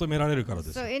ティも求められるから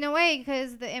です。 So in a way,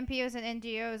 because the NPOs and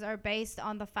NGOs are based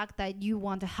on the fact that you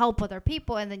want to help other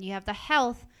people and then you have the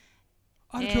health.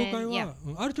 ある教会は、 Yeah.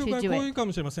 ある教会はこういうか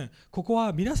もしれません。ここ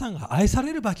は皆さんが愛さ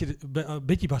れる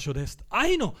べき場所です。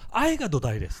愛が土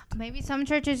台です。 Maybe some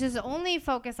churches just only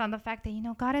focus on the fact that, you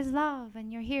know, God is love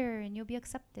and you're here and you'll be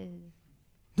accepted.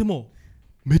 でも、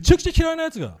めちゃくちゃ嫌いな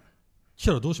やつが来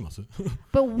たらどうします？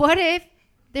 But what if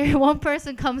there one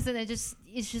person comes in and it's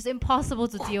just impossible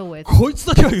to deal with? こいつ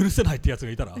だけは許せないってやつ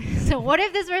がいたら So what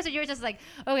if this person, you're just like,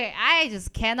 okay, I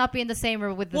just cannot be in the same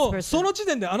room with this もうそ person. の時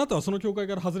点であなたはその教会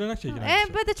から外れなくちゃいけないん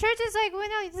ですよ。 But the church is like, well,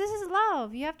 no, this is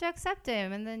love. You have to accept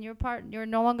him, and then you're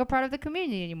no longer part of the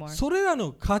community anymore. それら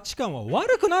の価値観は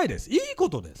悪くないです。いいこ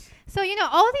とです。 So you know,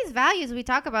 all these values we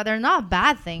talk about, they're not a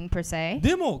bad thing per se.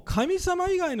 でも神様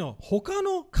以外の他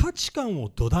の価値観を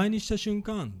土台にした瞬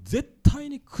間、絶対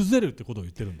に崩れるってことを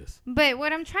言ってるんです。 But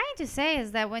what I'm trying to say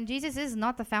is that when Jesus is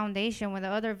not the foundation, when the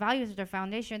other values are the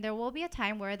foundation, there will be a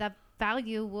time where that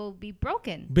value will be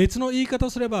broken. 別の言い方を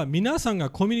すれば、皆さんが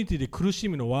コミュニティで苦し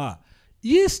むのは、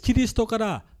イエス・キリストか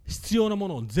ら必要なも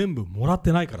のを全部もらっ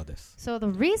てないからです。 So the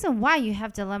reason why you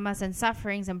have dilemmas and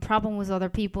sufferings and problems with other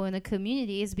people in the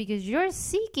community is because you're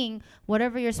seeking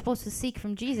whatever you're supposed to seek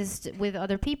from Jesus with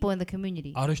other people in the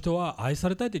community. ある人は愛さ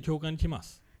れたいって教会に来ま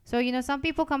す。 So you know, some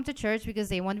people come to church because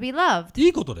they want to be loved. い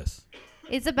いことです。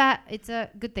 It's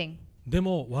a good thing. で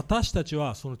も私たち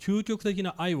はその究極的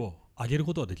な愛をあげる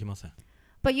ことはできません。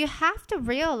 But you have to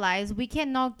realize we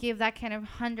cannot give that kind of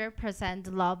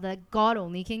 100% love that God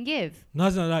only can give.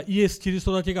 なぜならイエス・キリス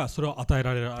トだけがそれを与え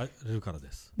られるから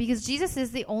です。 Because Jesus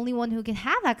is the only one who can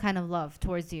have that kind of love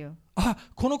towards you. あ、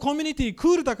このコミュニティク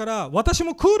ールだから私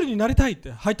もクールになりたいっ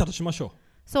て入ったとしましょ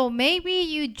So maybe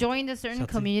you joined a certain Shut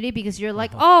community because you're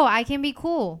like, oh, I can be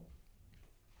cool.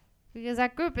 Because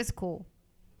that group is cool. う。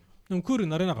でもクールに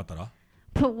なれなかったら、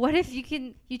 But what if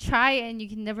you try and you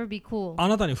can never be cool? あ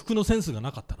なたに服のセンスが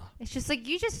なかったら、 It's just like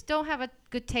you just don't have a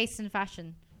good taste in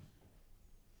fashion.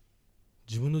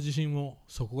 自分の自信を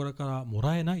そこからも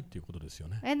らえないっていうことですよ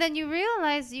ね。 And then you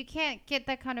realize you can't get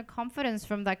that kind of confidence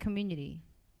from that community.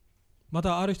 ま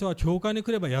たある人は教会に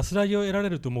来れば安らぎを得られ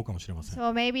ると思うかもしれません。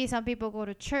 So maybe some people go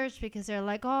to church because they're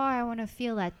like, oh, I want to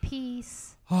feel at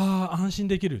peace. ああ、安心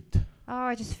できるって。 Oh,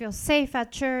 I just feel safe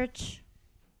at church.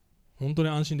 本当に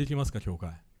安心できますか、教会。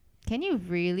 Can you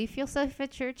really feel safe at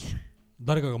church?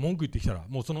 誰かが文句言ってきたら、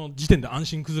もうその時点で安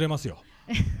心崩れますよ。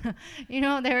You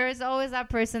know, there is always that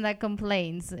person that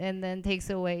complains and then takes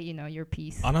away, you know, your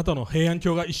peace. あなたの平安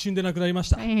郷が一瞬でなくなりまし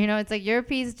た。 And, you know, it's like your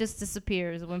peace just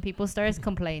disappears when people start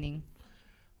complaining.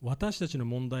 私たちの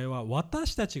問題は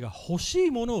私たちが欲し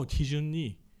いものを基準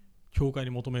に教会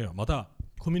に求めよう、また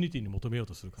コミュニティに求めよう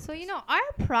とするからです。 So, you know,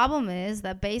 our problem is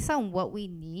that based on what we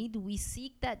need, we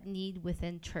seek that need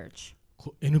within church.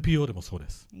 NPO でもそうで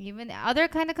す。 Even other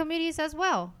kind of communities as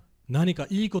well. 何か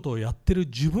いいことをやってる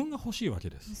自分が欲しいわけ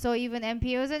です。 So even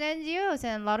NPOs and NGOs,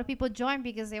 and a lot of people join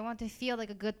because they want to feel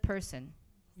like a good person.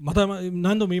 また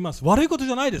何度も言います。悪いこと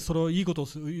じゃないです。それをいいことを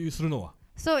するのは。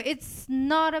 So it's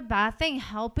not a bad thing.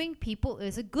 Helping people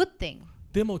is a good thing.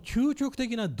 でも究極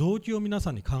的な動機を皆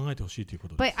さんに考えてほしいというこ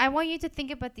とで But す。 I want you to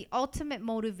think about the ultimate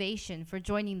motivation for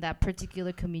joining that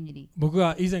particular community. 僕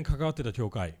が以前関わってた教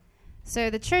会、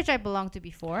 So the church I belonged to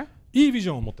before, いいビジ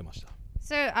ョンを持ってました。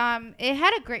 so it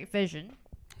had a great vision.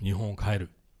 日本を変える、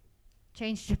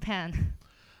 Change Japan.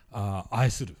 愛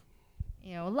する、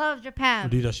 You know, love Japan.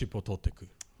 リーダーシップを取っていく。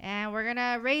 And we're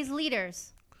gonna raise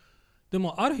leaders. で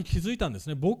もある日気づいたんです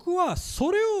ね。僕は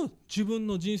それを自分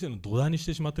の人生の土台にし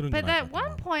てしまってるんじゃ But ない at かと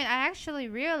one point, I actually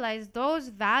realized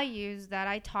those values that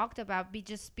I talked about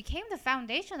just became the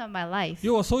foundation of my life.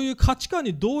 要はそういう価値観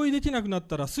に同意できなくなっ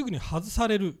たらすぐに外さ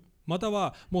れる。また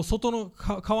はもう外の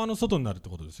川の外になるって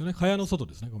ことですよね。蚊帳の外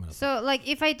ですね。ごめんなさい。 So, like,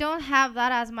 if I don't have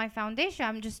that as my foundation,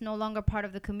 I'm just no longer part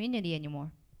of the community anymore.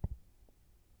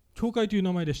 教会という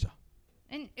名前でした。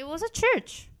 And it was a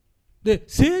church. で、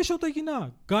聖書的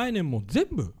な概念も全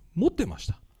部持ってまし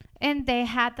た。 And they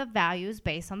had the values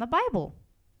based on the Bible.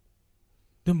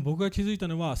 でも僕が気づいた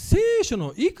のは、聖書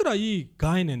のいくらいい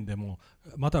概念でも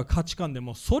または価値観で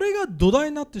もそれが土台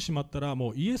になってしまったら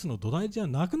もうイエスの土台じゃ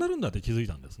なくなるんだって気づい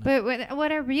たんですね。 But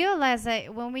what I realized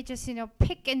that when we just, you know,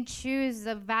 pick and choose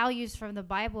the values from the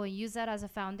Bible and use that as a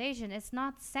foundation, it's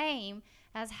not same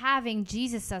as having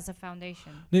Jesus as a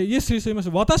foundation. で、イエス・キリスト言いまし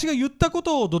た。私が言ったこ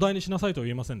とを土台にしなさいとは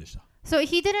言いませんでした。 So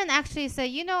he didn't actually say,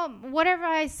 you know, whatever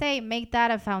I say, make that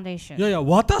a foundation. いやいや、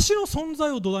私の存在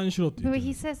を土台にしろって言っ But て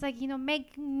る。 he says, like, you know,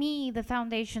 make me the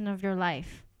foundation of your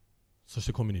life. そし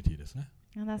てコミュニティですね。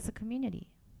 And that's the community.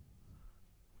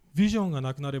 ビジョンが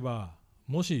なくなれば、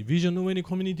もしビジョンの上に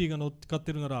コミュニティが乗っかっ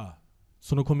てるなら、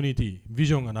そのコミュニティ、ビ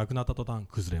ジョンがなくなった途端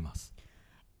崩れます。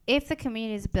 If the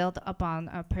community is built upon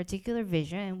a particular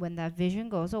vision, and when that vision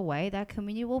goes away, that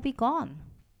community will be gone.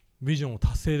 ビジョンを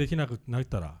達成できなくなっ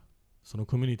たら、その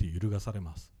コミュニティ揺るがされ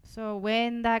ます。 So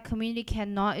when that community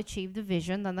cannot achieve the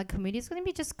vision, then the community is going to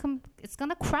be it's going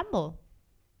to crumble.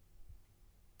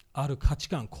 ある価値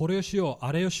観、これをしよう、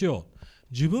あれをしよう。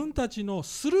自分たちの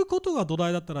することが土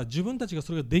台だったら、自分たちが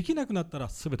それができなくなったら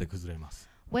全て崩れます。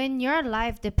 When your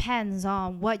life depends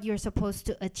on what you're supposed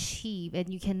to achieve, and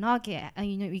you cannot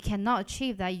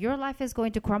achieve that, your life is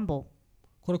going to crumble.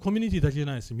 これコミュニティだけじゃ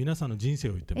ないです。皆さんの人生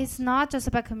を言ってま It's す。 not just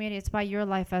about community; it's about your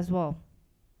life as well.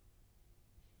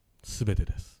 全て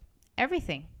です。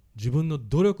 Everything. 自分の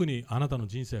努力にあなたの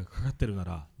人生がかかってるな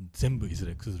ら、全部いず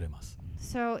れ崩れます。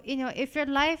 So, you know, if your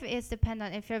life is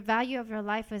dependent, if your value of your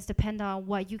life is dependent on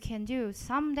what you can do,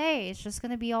 someday it's just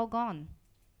going to be all gone.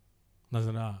 な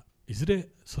ぜなら、いずれ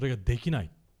それができない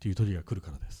という時が来る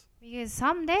からです。 Because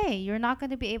someday you're not going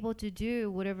to be able to do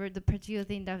whatever the particular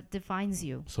thing that defines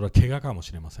you. それは怪我かも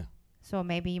しれません。 So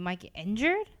maybe you might get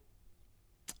injured,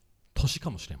 年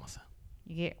かもしれません。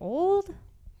 you get old.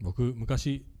 僕、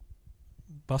昔、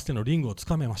バスケのリングをつ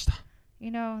かめました。 You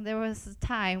know, there was a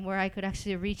time where I could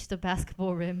actually reach the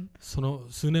basketball rim. その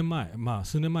数年前、バ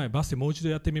スケもう一度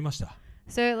やってみました。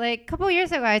 So like a couple of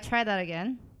years ago, I tried that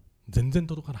again. 全然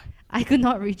届かない。 I could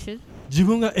not reach it. 自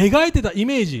分が描いてたイ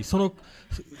メージ、その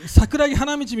桜木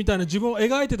花道みたいな自分を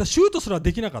描いてたシュートすら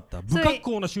できなかった。不格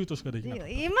好なシュートしかできなかった。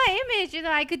 In my image, you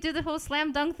know, I could do the whole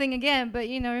slam dunk thing again, but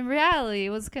you know, in reality,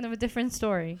 it was kind of a different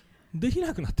story. でき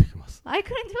なくなってきます。 I couldn't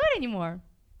do it anymore.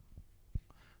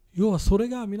 要はそれ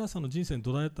が皆さんの人生に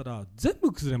土台だったら全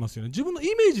部崩れますよね。自分の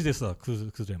イメージですら崩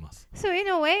れます。 So in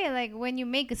a way, like when you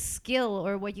make a skill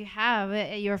or what you have,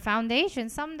 your foundation,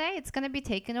 someday it's going to be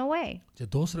taken away. じゃあ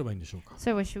どうすればいいんでしょうか。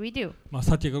 So what should we do?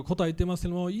 さっきから答え言ってますけ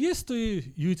ども、イエスとい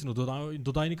う唯一の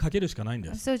土台にかけるしかないん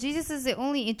です。 So Jesus is the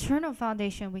only eternal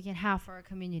foundation we can have for our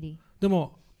community. で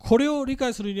もこれを理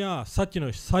解するにはさっき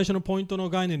の最初のポイントの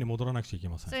概念に戻らなくちゃいけ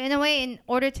ません。 So in a way, in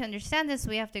order to understand this,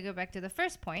 we have to go back to the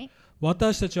first point.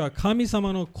 私たちは神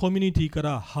様のコミュニティか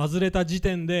ら外れた時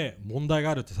点で問題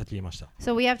があるってさっき言いました。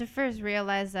 So we have to first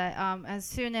realize that as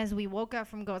soon as we woke up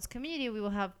from God's community, we will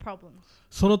have problems.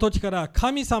 その時から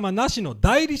神様なしの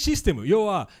代理システム、要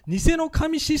は偽の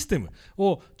神システム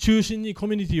を中心にコ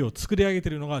ミュニティを作り上げて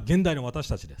いるのが現代の私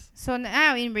たちです。 So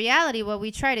now, in reality, what we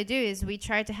try to do is we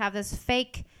try to have this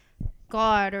fake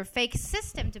God or fake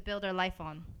system to build our life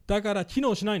on. だから機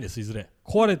能しないんです、いずれ。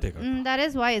壊れていくから。That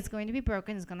is why it's going to be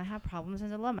broken. It's going to have problems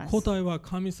and dilemmas. 答えは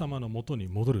神様の元に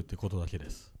戻るってことだけで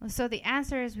す。 So the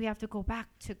answer is we have to go back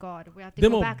to God. We have to で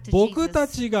go も back to 僕た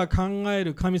Jesus. ちが考え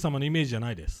る神様のイメージじゃ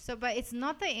ないです。 So, but it's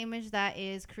not the image that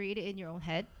is created in your own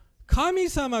head. 神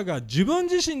様が自分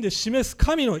自身で示す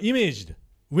神のイメージで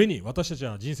上に私たち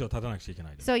は人生を立たなくちゃいけ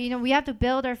ないです。 So, we have to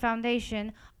build our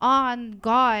foundation on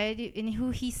God and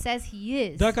who He says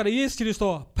He is. だからイエス・キリスト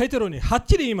はペテロにはっ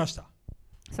きり言いました。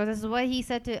 So this is what He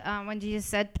said to when Jesus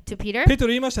said to Peter. ペテロ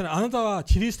言いましたね。あなたは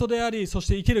キリストであり、そし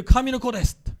て生きる神の子で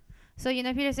す。 So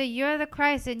Peter said, "You're the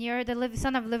Christ and you're the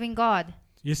Son of living God."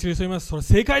 イエス・キリスト言います。それ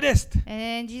正解です。 And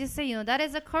then Jesus said, "That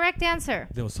is the correct answer."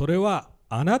 でもそれは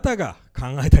あなたが考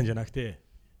えたんじゃなくて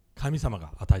神様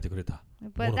が与えてくれたも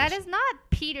But ので that す。 is not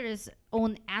Peter's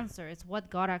own answer. It's what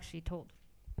God actually told.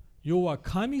 要は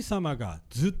神様が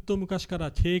ずっと昔から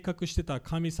計画してた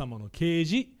神様の啓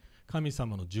示、神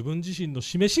様の自分自身の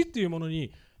示しっていうもの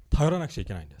に頼らなくちゃい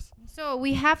けないんです。 So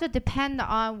we have to depend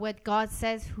on what God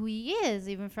says who He is,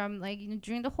 even from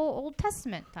during the whole Old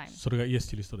Testament time. それがイエス・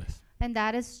キリストです。 And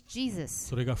that is Jesus.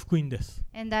 それが福音です。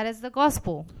 And that is the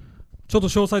gospel. ちょっと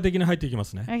詳細的に入っていきま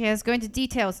すね。 Okay, let's go into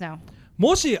details now.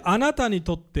 もしあなたに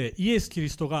とってイエス・キリ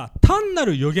ストが単な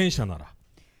る預言者なら、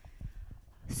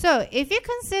 So if you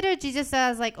consider Jesus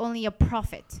as like only a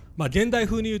prophet, 現代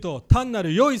風に言うと単な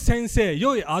る良い先生、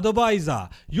良いアドバイザ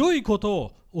ー、良いこ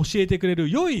とを教えてくれる、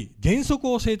良い原則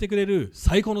を教えてくれる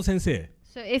最高の先生。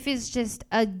 so if it's just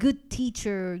a good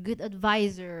teacher, good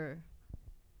advisor,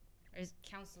 or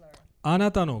counselor, あ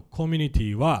なたのコミュニテ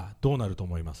ィはどうなると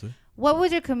思います？ what would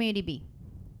your community be?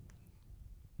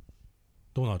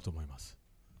 どうなると思います？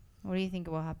 What do you think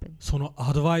will happen? その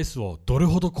アドバイスをどれ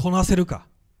ほどこなせるか、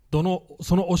その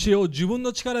教えを自分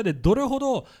の力でどれほ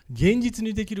ど現実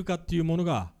にできるかっていうもの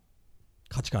が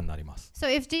価値観になります。 So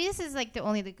if Jesus is like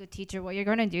only the good teacher, what you're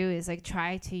going to do is like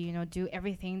try to, do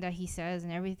everything that he says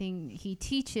and everything he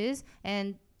teaches,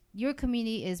 and your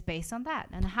community is based on that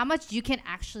and how much you can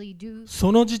actually do.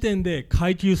 その時点で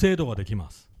階級制度ができま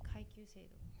す。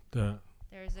The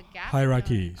There's a gap.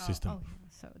 hierarchy Oh, system.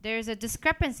 so there's a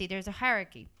discrepancy, there's a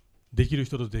hierarchy. できる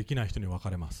人とできない人に分か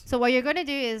れます。 So what you're going to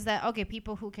do is that, okay,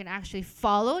 people who can actually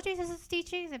follow Jesus'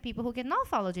 teachings and people who cannot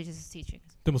follow Jesus' teachings.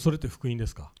 でもそれって福音で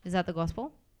すか？ Is that the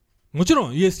gospel? もちろ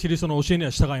んイエス・キリストの教えに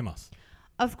は従います。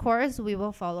 Of course, we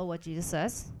will follow what Jesus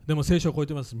says. でも聖書を超え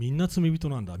てます。みんな罪人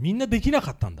なんだ。みんなできな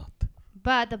かったんだって。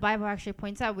 But the Bible actually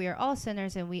points out we are all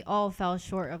sinners and we all fell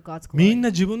short of God's みん glory. な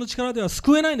自分の力では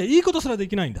救えないんだ。いいことすらで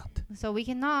きないんだって。 So we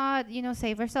cannot,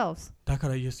 save ourselves. だか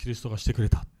らイエス・キリストがしてくれ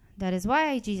た。 That is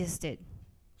why Jesus did.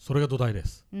 それが土台で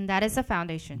す。 And that is the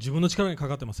foundation. 自分の力にか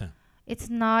かってません。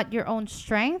 It's not your own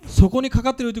strength. そこにか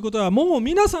かっているということは、もう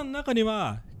皆さんの中に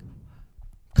は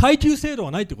階級制度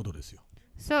はないということですよ。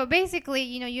 So basically,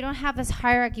 you don't have this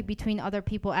hierarchy between other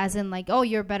people as in like, oh,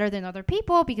 you're better than other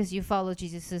people because you follow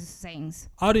Jesus' sayings.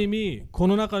 ある意味、こ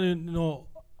の中の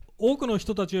多くの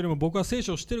人たちよりも僕は聖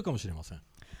書を知っているかもしれません。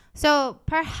 So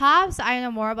perhaps I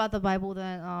know more about the Bible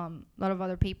than a lot of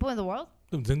other people in the world.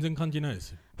 でも全然関係ないで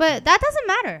すよ。 But that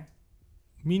doesn't matter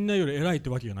みんなより偉いって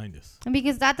わけがないんです。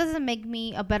 because that doesn't make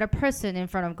me a better person in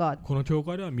front of God. この教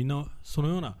会ではみんなその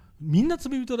ような、みんな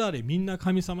罪人であり、みんな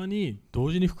神様に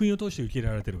同時に福音を通して受け入れ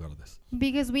られているからです。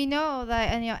 Because we know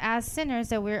that, as sinners,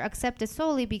 that we're accepted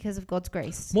solely because of God's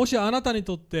grace. もしあなたに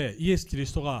とってイエス・キリ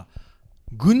ストが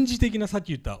軍事的な、さっき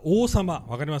言った王様、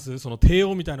わかります？その帝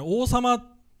王みたいな王様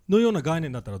のような概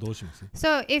念だったらどうします？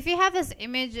 So if you have this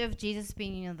image of Jesus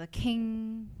being, the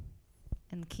king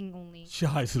and king only, 支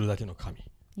配するだけの神。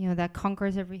 that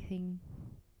conquers everything.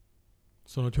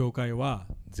 その教会は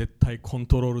絶対コン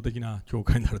トロール的な教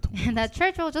会になると思い And ま that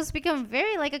church will just become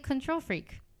very like a control freak.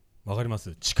 す。わかりま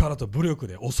す？力と武力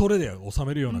で、恐れで治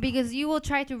めるような。 Because you will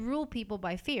try to rule people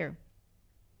by fear.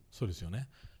 そうですよね。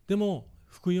でも、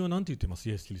福音は何て言ってます？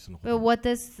イエス・キリストのこ But と。 what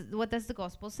does the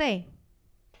gospel say?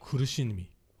 苦しみ、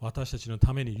私たちの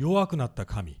ために弱くなった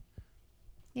神。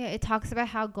 Yeah, it talks about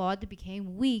how God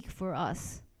became weak for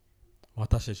us.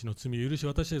 私たちの罪を許し、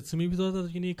私たちが罪人だった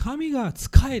時に神が仕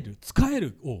え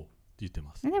る王って言って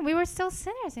ます。 And then we were still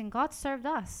sinners and God served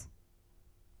us.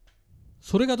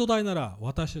 それが土台なら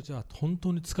私たちは本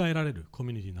当に使えられるコ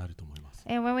ミュニティになると思います。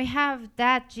 And when we have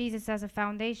that Jesus as a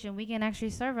foundation, we can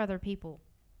actually serve other people.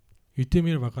 言って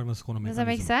みれば分かります。このメ Does カ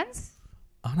that ニ make ズム、 sense?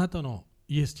 あなたの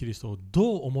イエス・キリストを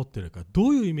どう思っているか、ど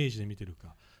ういうイメージで見ている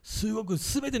か、すごく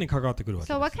全てに関わってくるわ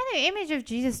け So で what す。 kind of image of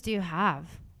Jesus do you have?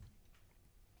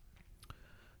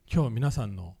 今日皆さ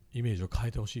んのイメージを変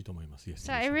えてほしいと思います。イエス・キ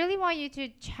So リス I ト really want you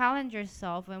to challenge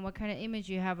yourself and what kind of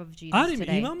image you have of Jesus ある意味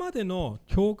today. 今までの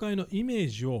教会のイメー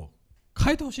ジを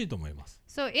変えてほしいと思います。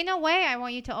 So in a way, I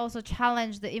want you to also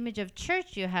challenge the image of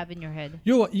church you have in your head.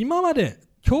 要は今まで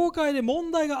教会で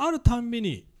問題があるたんび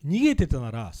に逃げてた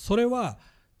なら、それは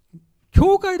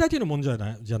教会だけの問題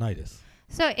じゃないです。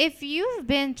 So if you've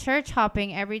been church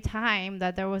hopping every time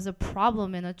that there was a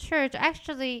problem in a church,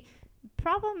 actually,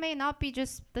 problem may not be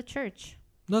just the church.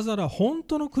 なぜなら本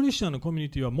当のクリスチャンのコミュニ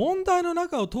ティは問題の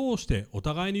中を通してお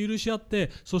互いに許し合っ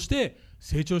て、そして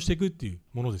成長していくっていう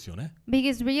ものですよね。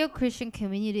 Because real Christian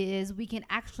community is we can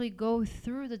actually go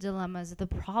through the dilemmas, the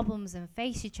problems, and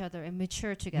face each other and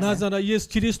mature な together. ぜならイエス・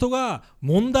キリストが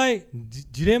問題、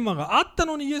ジレンマがあった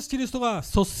のにイエス・キリストが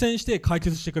率先して解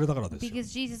決してくれたからですよ。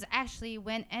 Because Jesus actually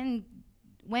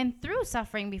went through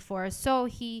suffering before, so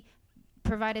he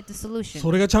provided the solution.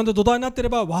 それがちゃんと土台になっていれ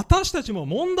ば、私たちも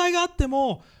問題があって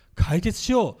も解決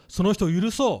しよう、その人を許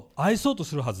そう、愛そうと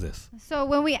するはずです。 So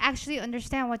when we actually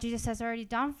understand what Jesus has already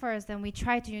done for us, then we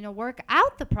try to, work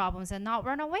out the problems and not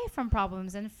run away from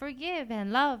problems and forgive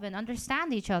and love and understand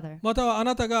each other. またはあ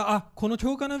なたがこの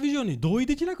教会のビジョンに同意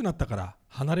できなくなったから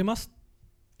離れます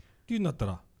っていうんだった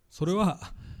ら、それは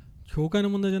教会の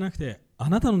問題じゃなくてあ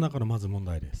なたの中のまず問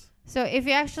題です。 So if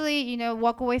you actually,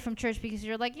 walk away from church because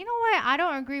you're like, what, I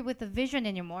don't agree with the vision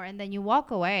anymore, and then you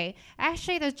walk away,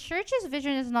 actually the church's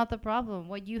vision is not the problem.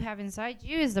 What you have inside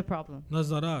you is the problem. な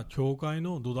ぜなら教会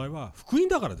の土台は福音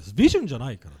だからです。ビジョンじゃ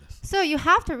ないからです。 So you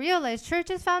have to realize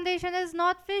church's foundation is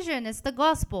not vision, it's the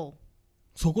gospel.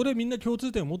 そこでみんな共通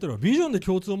点を持ってるわけ、ビジョンで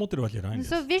共通を持ってるわけじゃないんで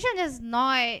す。 So vision is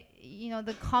not,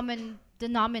 the common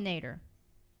denominator.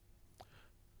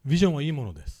 ビジョンはいいも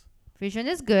のです。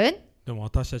 Vision is good, でも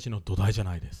私たちの土台じゃ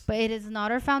ないです。 but it is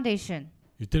not our foundation.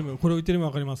 これを言ってる意味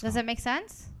わかりますか？ Does that make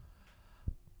sense?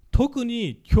 特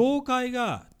に教会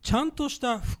がちゃんとし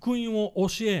た福音を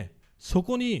教え、そ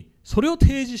れを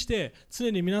提示して常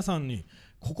に皆さんに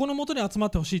ここの元に集まっ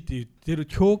てほしいって言ってる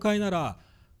教会なら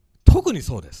特に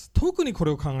そうです。特にこ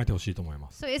れを考えてほしいと思い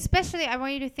ます。 So especially I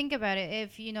want you to think about it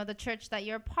if the church that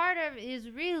you're part of is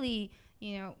really,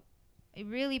 it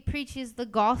really preaches the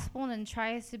gospel and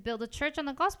tries to build a church on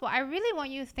the gospel. I really want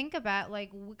you to think about what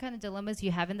kind of dilemmas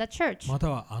you have in that church. また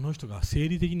はあの人が生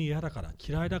理的に嫌だから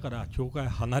嫌いだから教会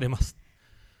離れます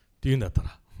って言うんだった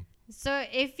ら、 So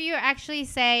if you actually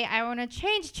say, I want to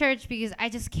change church because I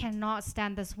just cannot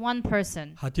stand this one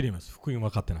person. はっきり言います。福音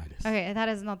分かってないです。 Okay, that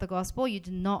is not the gospel. You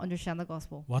do not understand the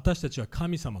gospel. 私たちは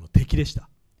神様の敵でした。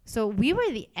 So we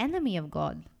were the enemy of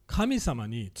God. 神様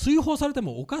に追放されて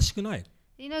もおかしくない。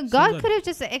 God could have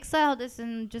just exiled us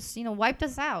and just, wiped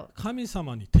us out. 神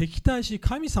様に敵対し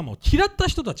神様を嫌った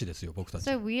人たちですよ、僕たち。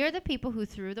 So we are the people who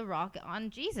threw the rock on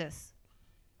Jesus.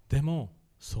 でも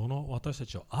その私た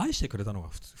ちを愛してくれたのが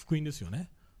福音ですよ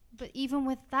ね。 But even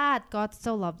with that, God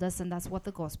still loved us, and that's what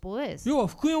the gospel is. 要は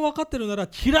福音を分かってるなら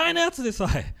嫌いなやつでさ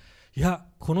え、いや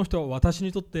この人は私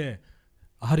にとって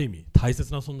ある意味大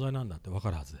切な存在なんだって分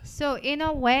かるはずです。 So in a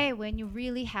way, when you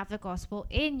really have the gospel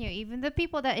in you, even the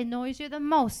people that annoys you the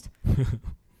most,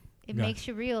 it Yeah. makes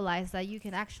you realize that you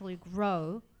can actually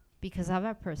grow because of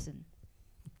that person.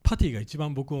 パティが一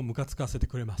番僕をムカつかせて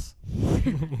くれます。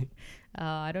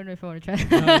 I don't know if I want to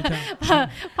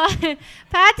try. で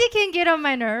Patty can get on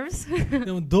my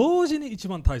nerves. も同時に一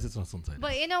番大切な存在です。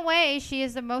 But in a way, she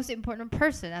is the most important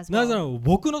person as なぜなら well.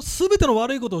 僕のすべての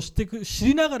悪いことを知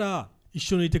りながら一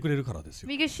緒にいてくれるからですよ。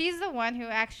 Because she's the one who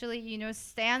actually,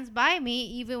 stands by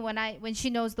me even when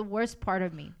she knows the worst part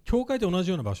of me. 教会と同じ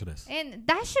ような場所です。 And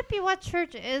that should be what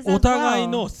church is お as 互い well.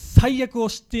 の最悪を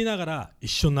知っていながら一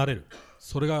緒になれる。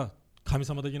それが神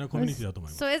様的なコミュニティだと思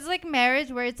います。 So it's like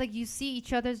marriage where it's like you see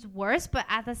each other's worst, but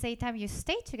at the same time you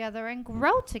stay together and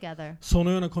grow together. その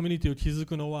ようなコミュニティを築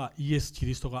くのはイエス・キ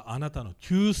リストがあなたの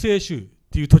救世主っ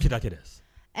ていう時だけです。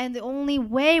 And the only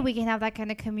way we can have that kind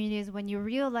of community is when you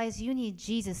realize you need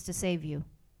Jesus to save you.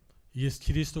 イエス・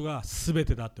キリストが全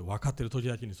てだって分かっている時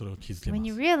だけにそれを築けま When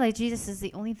you す。 realize Jesus is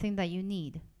the only thing that you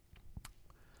need.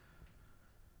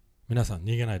 皆さん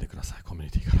逃げないでください、コミュ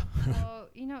ニティから。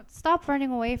 So, stop running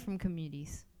away from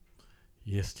communities.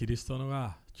 イエス・キリストの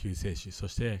が救世主、そ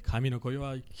して神の声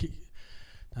はなんて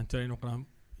言ったらいいのかな、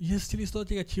イエス・キリストだ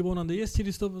けが希望なんだ、イエス・キ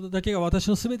リストだけが私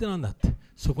のすべてなんだって、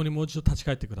そこにもう一度立ち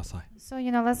返ってください。So,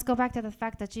 let's go back to the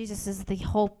fact that Jesus is the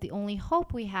hope, the only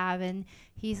hope we have, and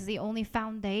He's the only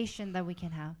foundation that we can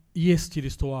have. イエス・キ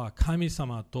リストは神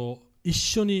様と一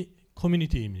緒にコミュニ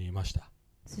ティにいました。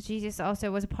So Jesus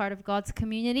also was a part of God's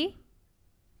community.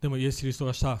 でもイエス・キリスト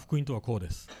がした福音とはこうで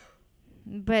す。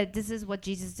But this is what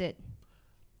Jesus did.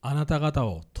 あなた方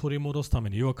を取り戻すた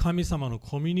めに、要は神様の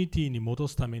コミュニティに戻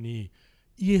すために、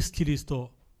イエス・キリスト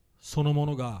そのも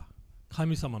のが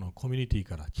神様のコミュニティ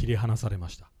から切り離されま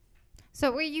した。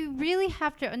So you really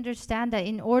have to understand that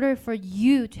in order for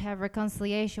you to have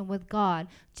reconciliation with God,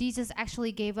 Jesus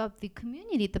actually gave up the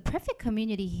community, the perfect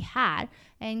community he had,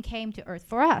 and came to earth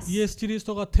for us. イエス・キリス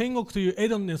トが天国というエ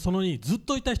デンでそのにずっ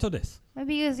といた人です。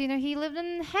Because, he lived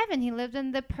in heaven. He lived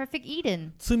in the perfect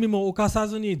Eden. 罪も犯さ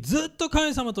ずにずっと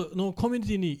神様とのコミュニ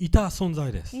ティにいた存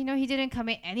在です。He didn't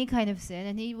commit any kind of sin,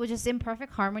 and he was just in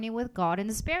perfect harmony with God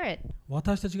and the Spirit.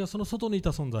 私たちがその外にいた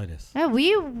存在です。And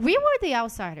we were the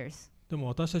outsiders. でも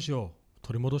私たちを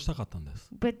取り戻したかったんです。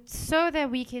But so that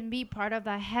we can be part of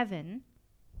that heaven,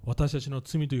 私たちの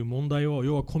罪という問題を、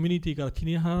要はコミュニティから切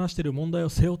り離している問題を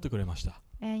背負ってくれました。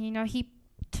and he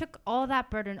took all that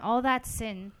burden, all that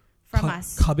sin from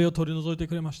us. 壁を取り除いて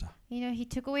くれました。He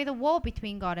took away the wall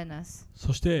between God and us.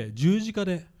 そして十字架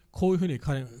でこういうふうに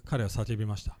彼は叫び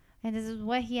ました。And this is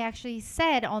what he actually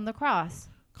said on the cross.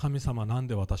 神様、なん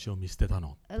で私を見捨てた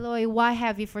の？ Eloi, why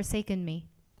have you forsaken me?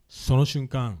 その瞬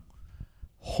間、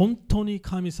本当に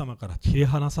神様から切り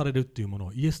離されるっていうもの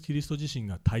をイエス・キリスト自身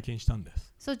が体験したんで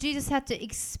す。So Jesus had to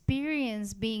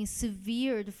experience being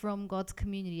severed from God's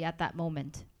community at that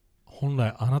moment. 本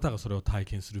来あなたがそれを体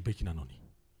験するべきなのに。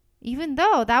Even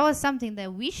though that was something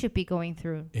that we should be going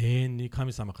through. 永遠に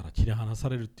神様から切り離さ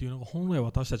れるっていうのが本来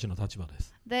私たちの立場で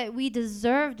す。That we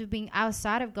deserved being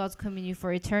outside of God's community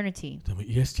for eternity. でも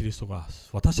イエス・キリストが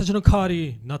私たちの代わ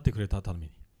りになってくれたため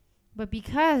に。But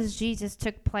because Jesus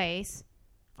took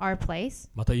our place.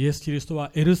 またイエス・キリストは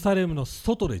エルサレムの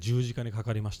外で十字架にか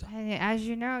かりました。And as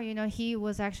you know, he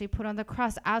was actually put on the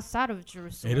cross outside of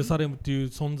Jerusalem. エルサレムという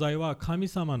存在は神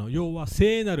様の、要は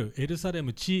聖なるエルサレ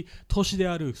ム都市で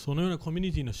あるそのようなコミュ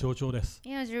ニティの象徴です。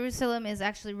Jerusalem is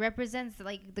actually represents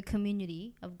like the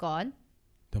community of God.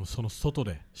 でもその外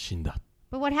で死んだ。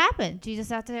But what happened?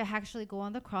 Jesus had to actually go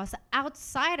on the cross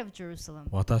outside of Jerusalem.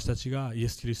 私たちがイエ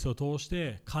ス・キリストを通し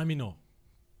て神の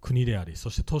国であり、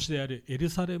そして都市であるエル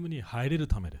サレムに入れる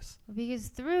ためです。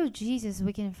Because through Jesus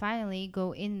we can finally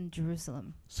go in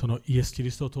Jerusalem. そのイエス・キリ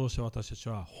ストを通して私たち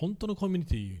は本当のコミュニ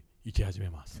ティに生き始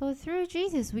めます。So through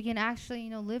Jesus we can actually,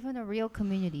 live in a real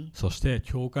community. そして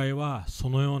教会はそ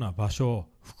のような場所、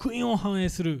福音を反映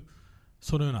する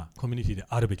そのようなコミュニティで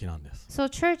あるべきなんです。So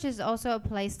church is also a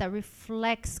place that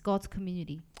reflects God's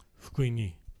community. 福音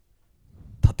に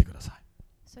立ってください。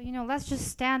So, let's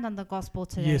just stand on the gospel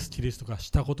イエ today. ス・キリストがし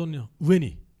たことの上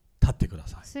に立ってくだ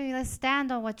さい。 So let's stand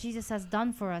on what Jesus has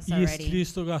done for us イエス・キ already. リ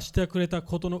ストがしてくれた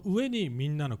ことの上にみ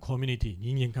んなのコミュニティ、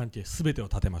人間関係すべてを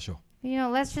立てましょう。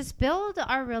Let's just build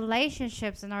our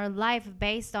relationships and our life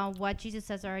based on what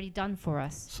Jesus has already done for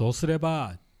us. そうすれ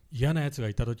ば嫌なやつが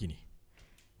いたときに、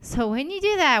 So when you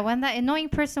do that, when that annoying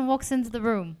person walks into the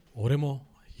room, 俺も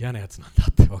嫌なやつなんだ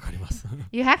ってわかります。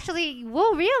you actually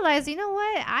will realize, you know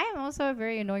what? I am also a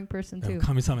very annoying person で too. も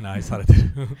神様に愛されてる。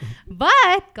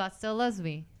 But God still loves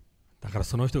me. だから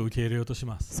その人を受け入れようとし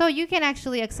ます。 So you can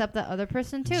actually accept that other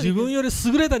person 自 too. 分より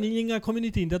優れた人間がコミュ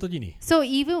ニティにいたときに、 So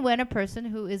even when a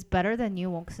person who is better than you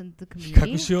walks into the 比較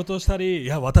community, しようとしたり、い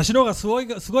や私の方がす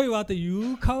ごいわって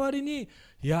言う代わりに、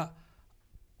いや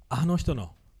あの人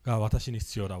のが私に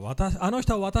必要だ、あの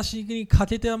人は私に欠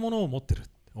けたものを持ってるって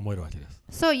思えるわけです。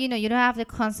 so you don't have to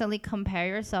constantly compare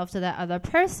yourself to that other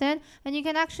person, and you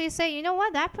can actually say, you know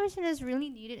what, that person is really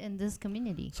needed in this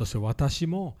community. そして私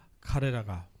も彼ら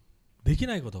ができ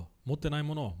ないこと、持ってない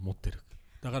ものを持ってる。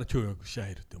だから協力し合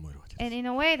えるって思えるわけです。 And in a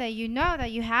way that you know that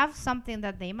you have something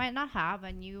that they might not have,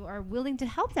 and you are willing to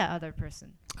help that other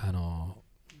person.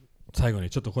 最後に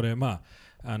ちょっとこれ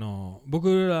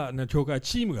僕らの教会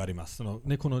チームがあります。こ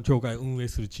の教会を運営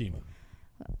するチーム。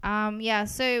Yeah,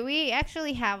 so we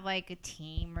actually have like a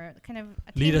team or kind of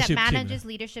a team that Leadership team, manages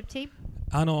leadership team.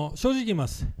 正直言いま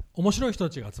す。面白い人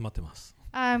たちが集まってます。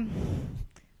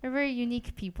They're very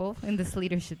unique people in this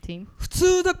leadership team. 普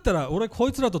通だったら俺こ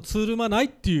いつらとつるまないっ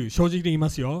ていう正直で言いま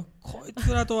すよ。こい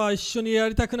つらとは一緒にや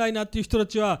りたくないなっていう人た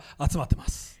ちは集まってま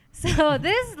す。So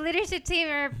this leadership team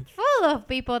are full of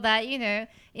people that,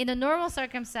 in a normal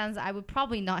circumstance, I would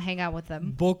probably not hang out with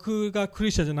them. 僕がク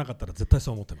リスチャンじゃなかったら絶対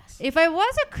そう思ってます。 If I was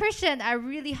a Christian, I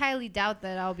really highly doubt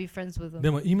that I'll be friends with them.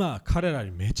 でも今彼ら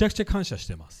にめちゃくちゃ感謝し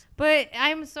てます。 But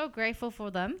I'm so grateful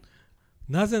for them.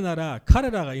 なぜなら彼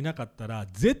らがいなかったら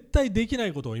絶対できな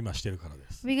いことを今しているからで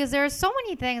す。 Because there are so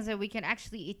many things that we can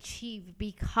actually achieve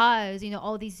because,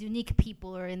 all these unique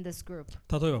people are in this group.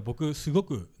 例えば僕すご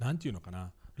くなんていうのか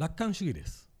な、楽観主義で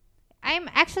す。 I'm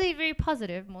actually very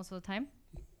positive most of the time.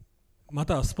 ま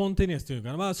たはスポンテニアスという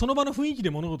かな、その場の雰囲気で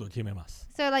物事を決めます。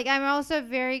 So I'm also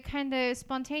very kind of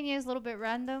spontaneous, a little bit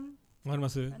random. わかりま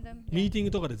す？ミーティン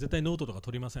グとかで絶対ノートとか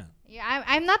取りません。Yeah,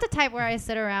 I'm not the type where I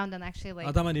sit around and actually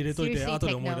頭に入れといて seriously 後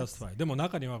で take 思い出す notes. 場合。でも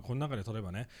中にはこの中で例え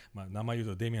ばね、名前言う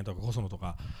とデミアンとかコソノと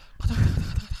かカタカタカタ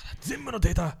カタカタ全部の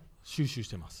データ収集し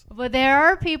てます。 But there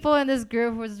are people in this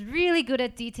group who's really good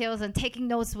at details and taking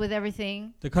notes with everything.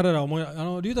 で彼ら思いリ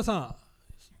ュウタさ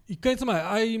ん1ヶ月前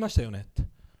会いましたよねって。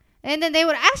 And then they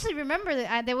would actually remember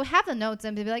that they would have the notes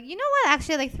and they'd be like, you know what?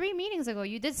 Actually, 3 meetings ago,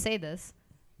 you did say this.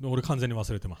 俺完全に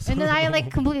忘れてます。 And then I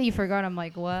completely forgot. I'm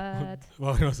like, what?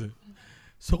 わかります。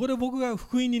そこで僕が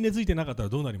福音に根付いてなかったら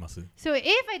どうなります？ So if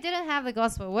I didn't have the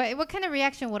gospel, what kind of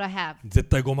reaction would I have? 絶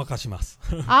対ごまかします。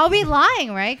 I'll be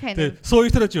lying, right? Kind で of. そういう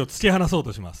人たちを突き放そう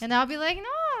とします。 And I'll be like, no,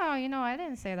 I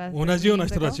didn't say that. 同じような meetings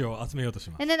人た ago. ちを集めようと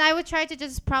します。 And then I would try to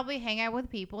just probably hang out with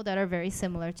people that are very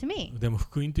similar to me. でも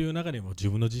福音という中にも自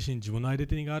分の自身、自分のアイデン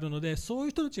ティティがあるので、そういう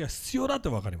人たちが必要だって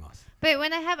分かります。 But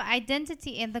when I have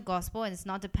identity in the gospel and it's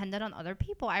not dependent on other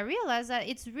people, I realize that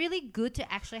it's really good to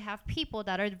actually have people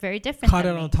that are very different 彼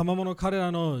than らの me. 賜物、彼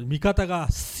らの味方が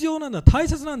必要なんだ、大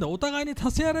切なんだ、お互いに助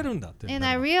けられるんだって。 And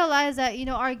I realize that,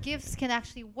 our gifts can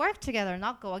actually work together,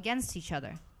 not go against each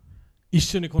other. 一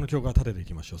緒にこの教会を立ててい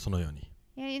きましょう、そのように。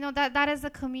 Yeah, that is the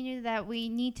community that we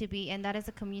need to be, and that is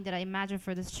the community that I imagine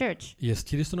for this church. イエス・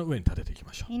キリストの上に立てていき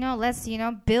ましょう。 Let's,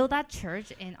 build that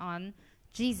church on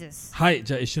Jesus. はい、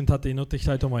じゃあ一緒に立って祈っていき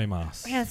たいと思います。Let's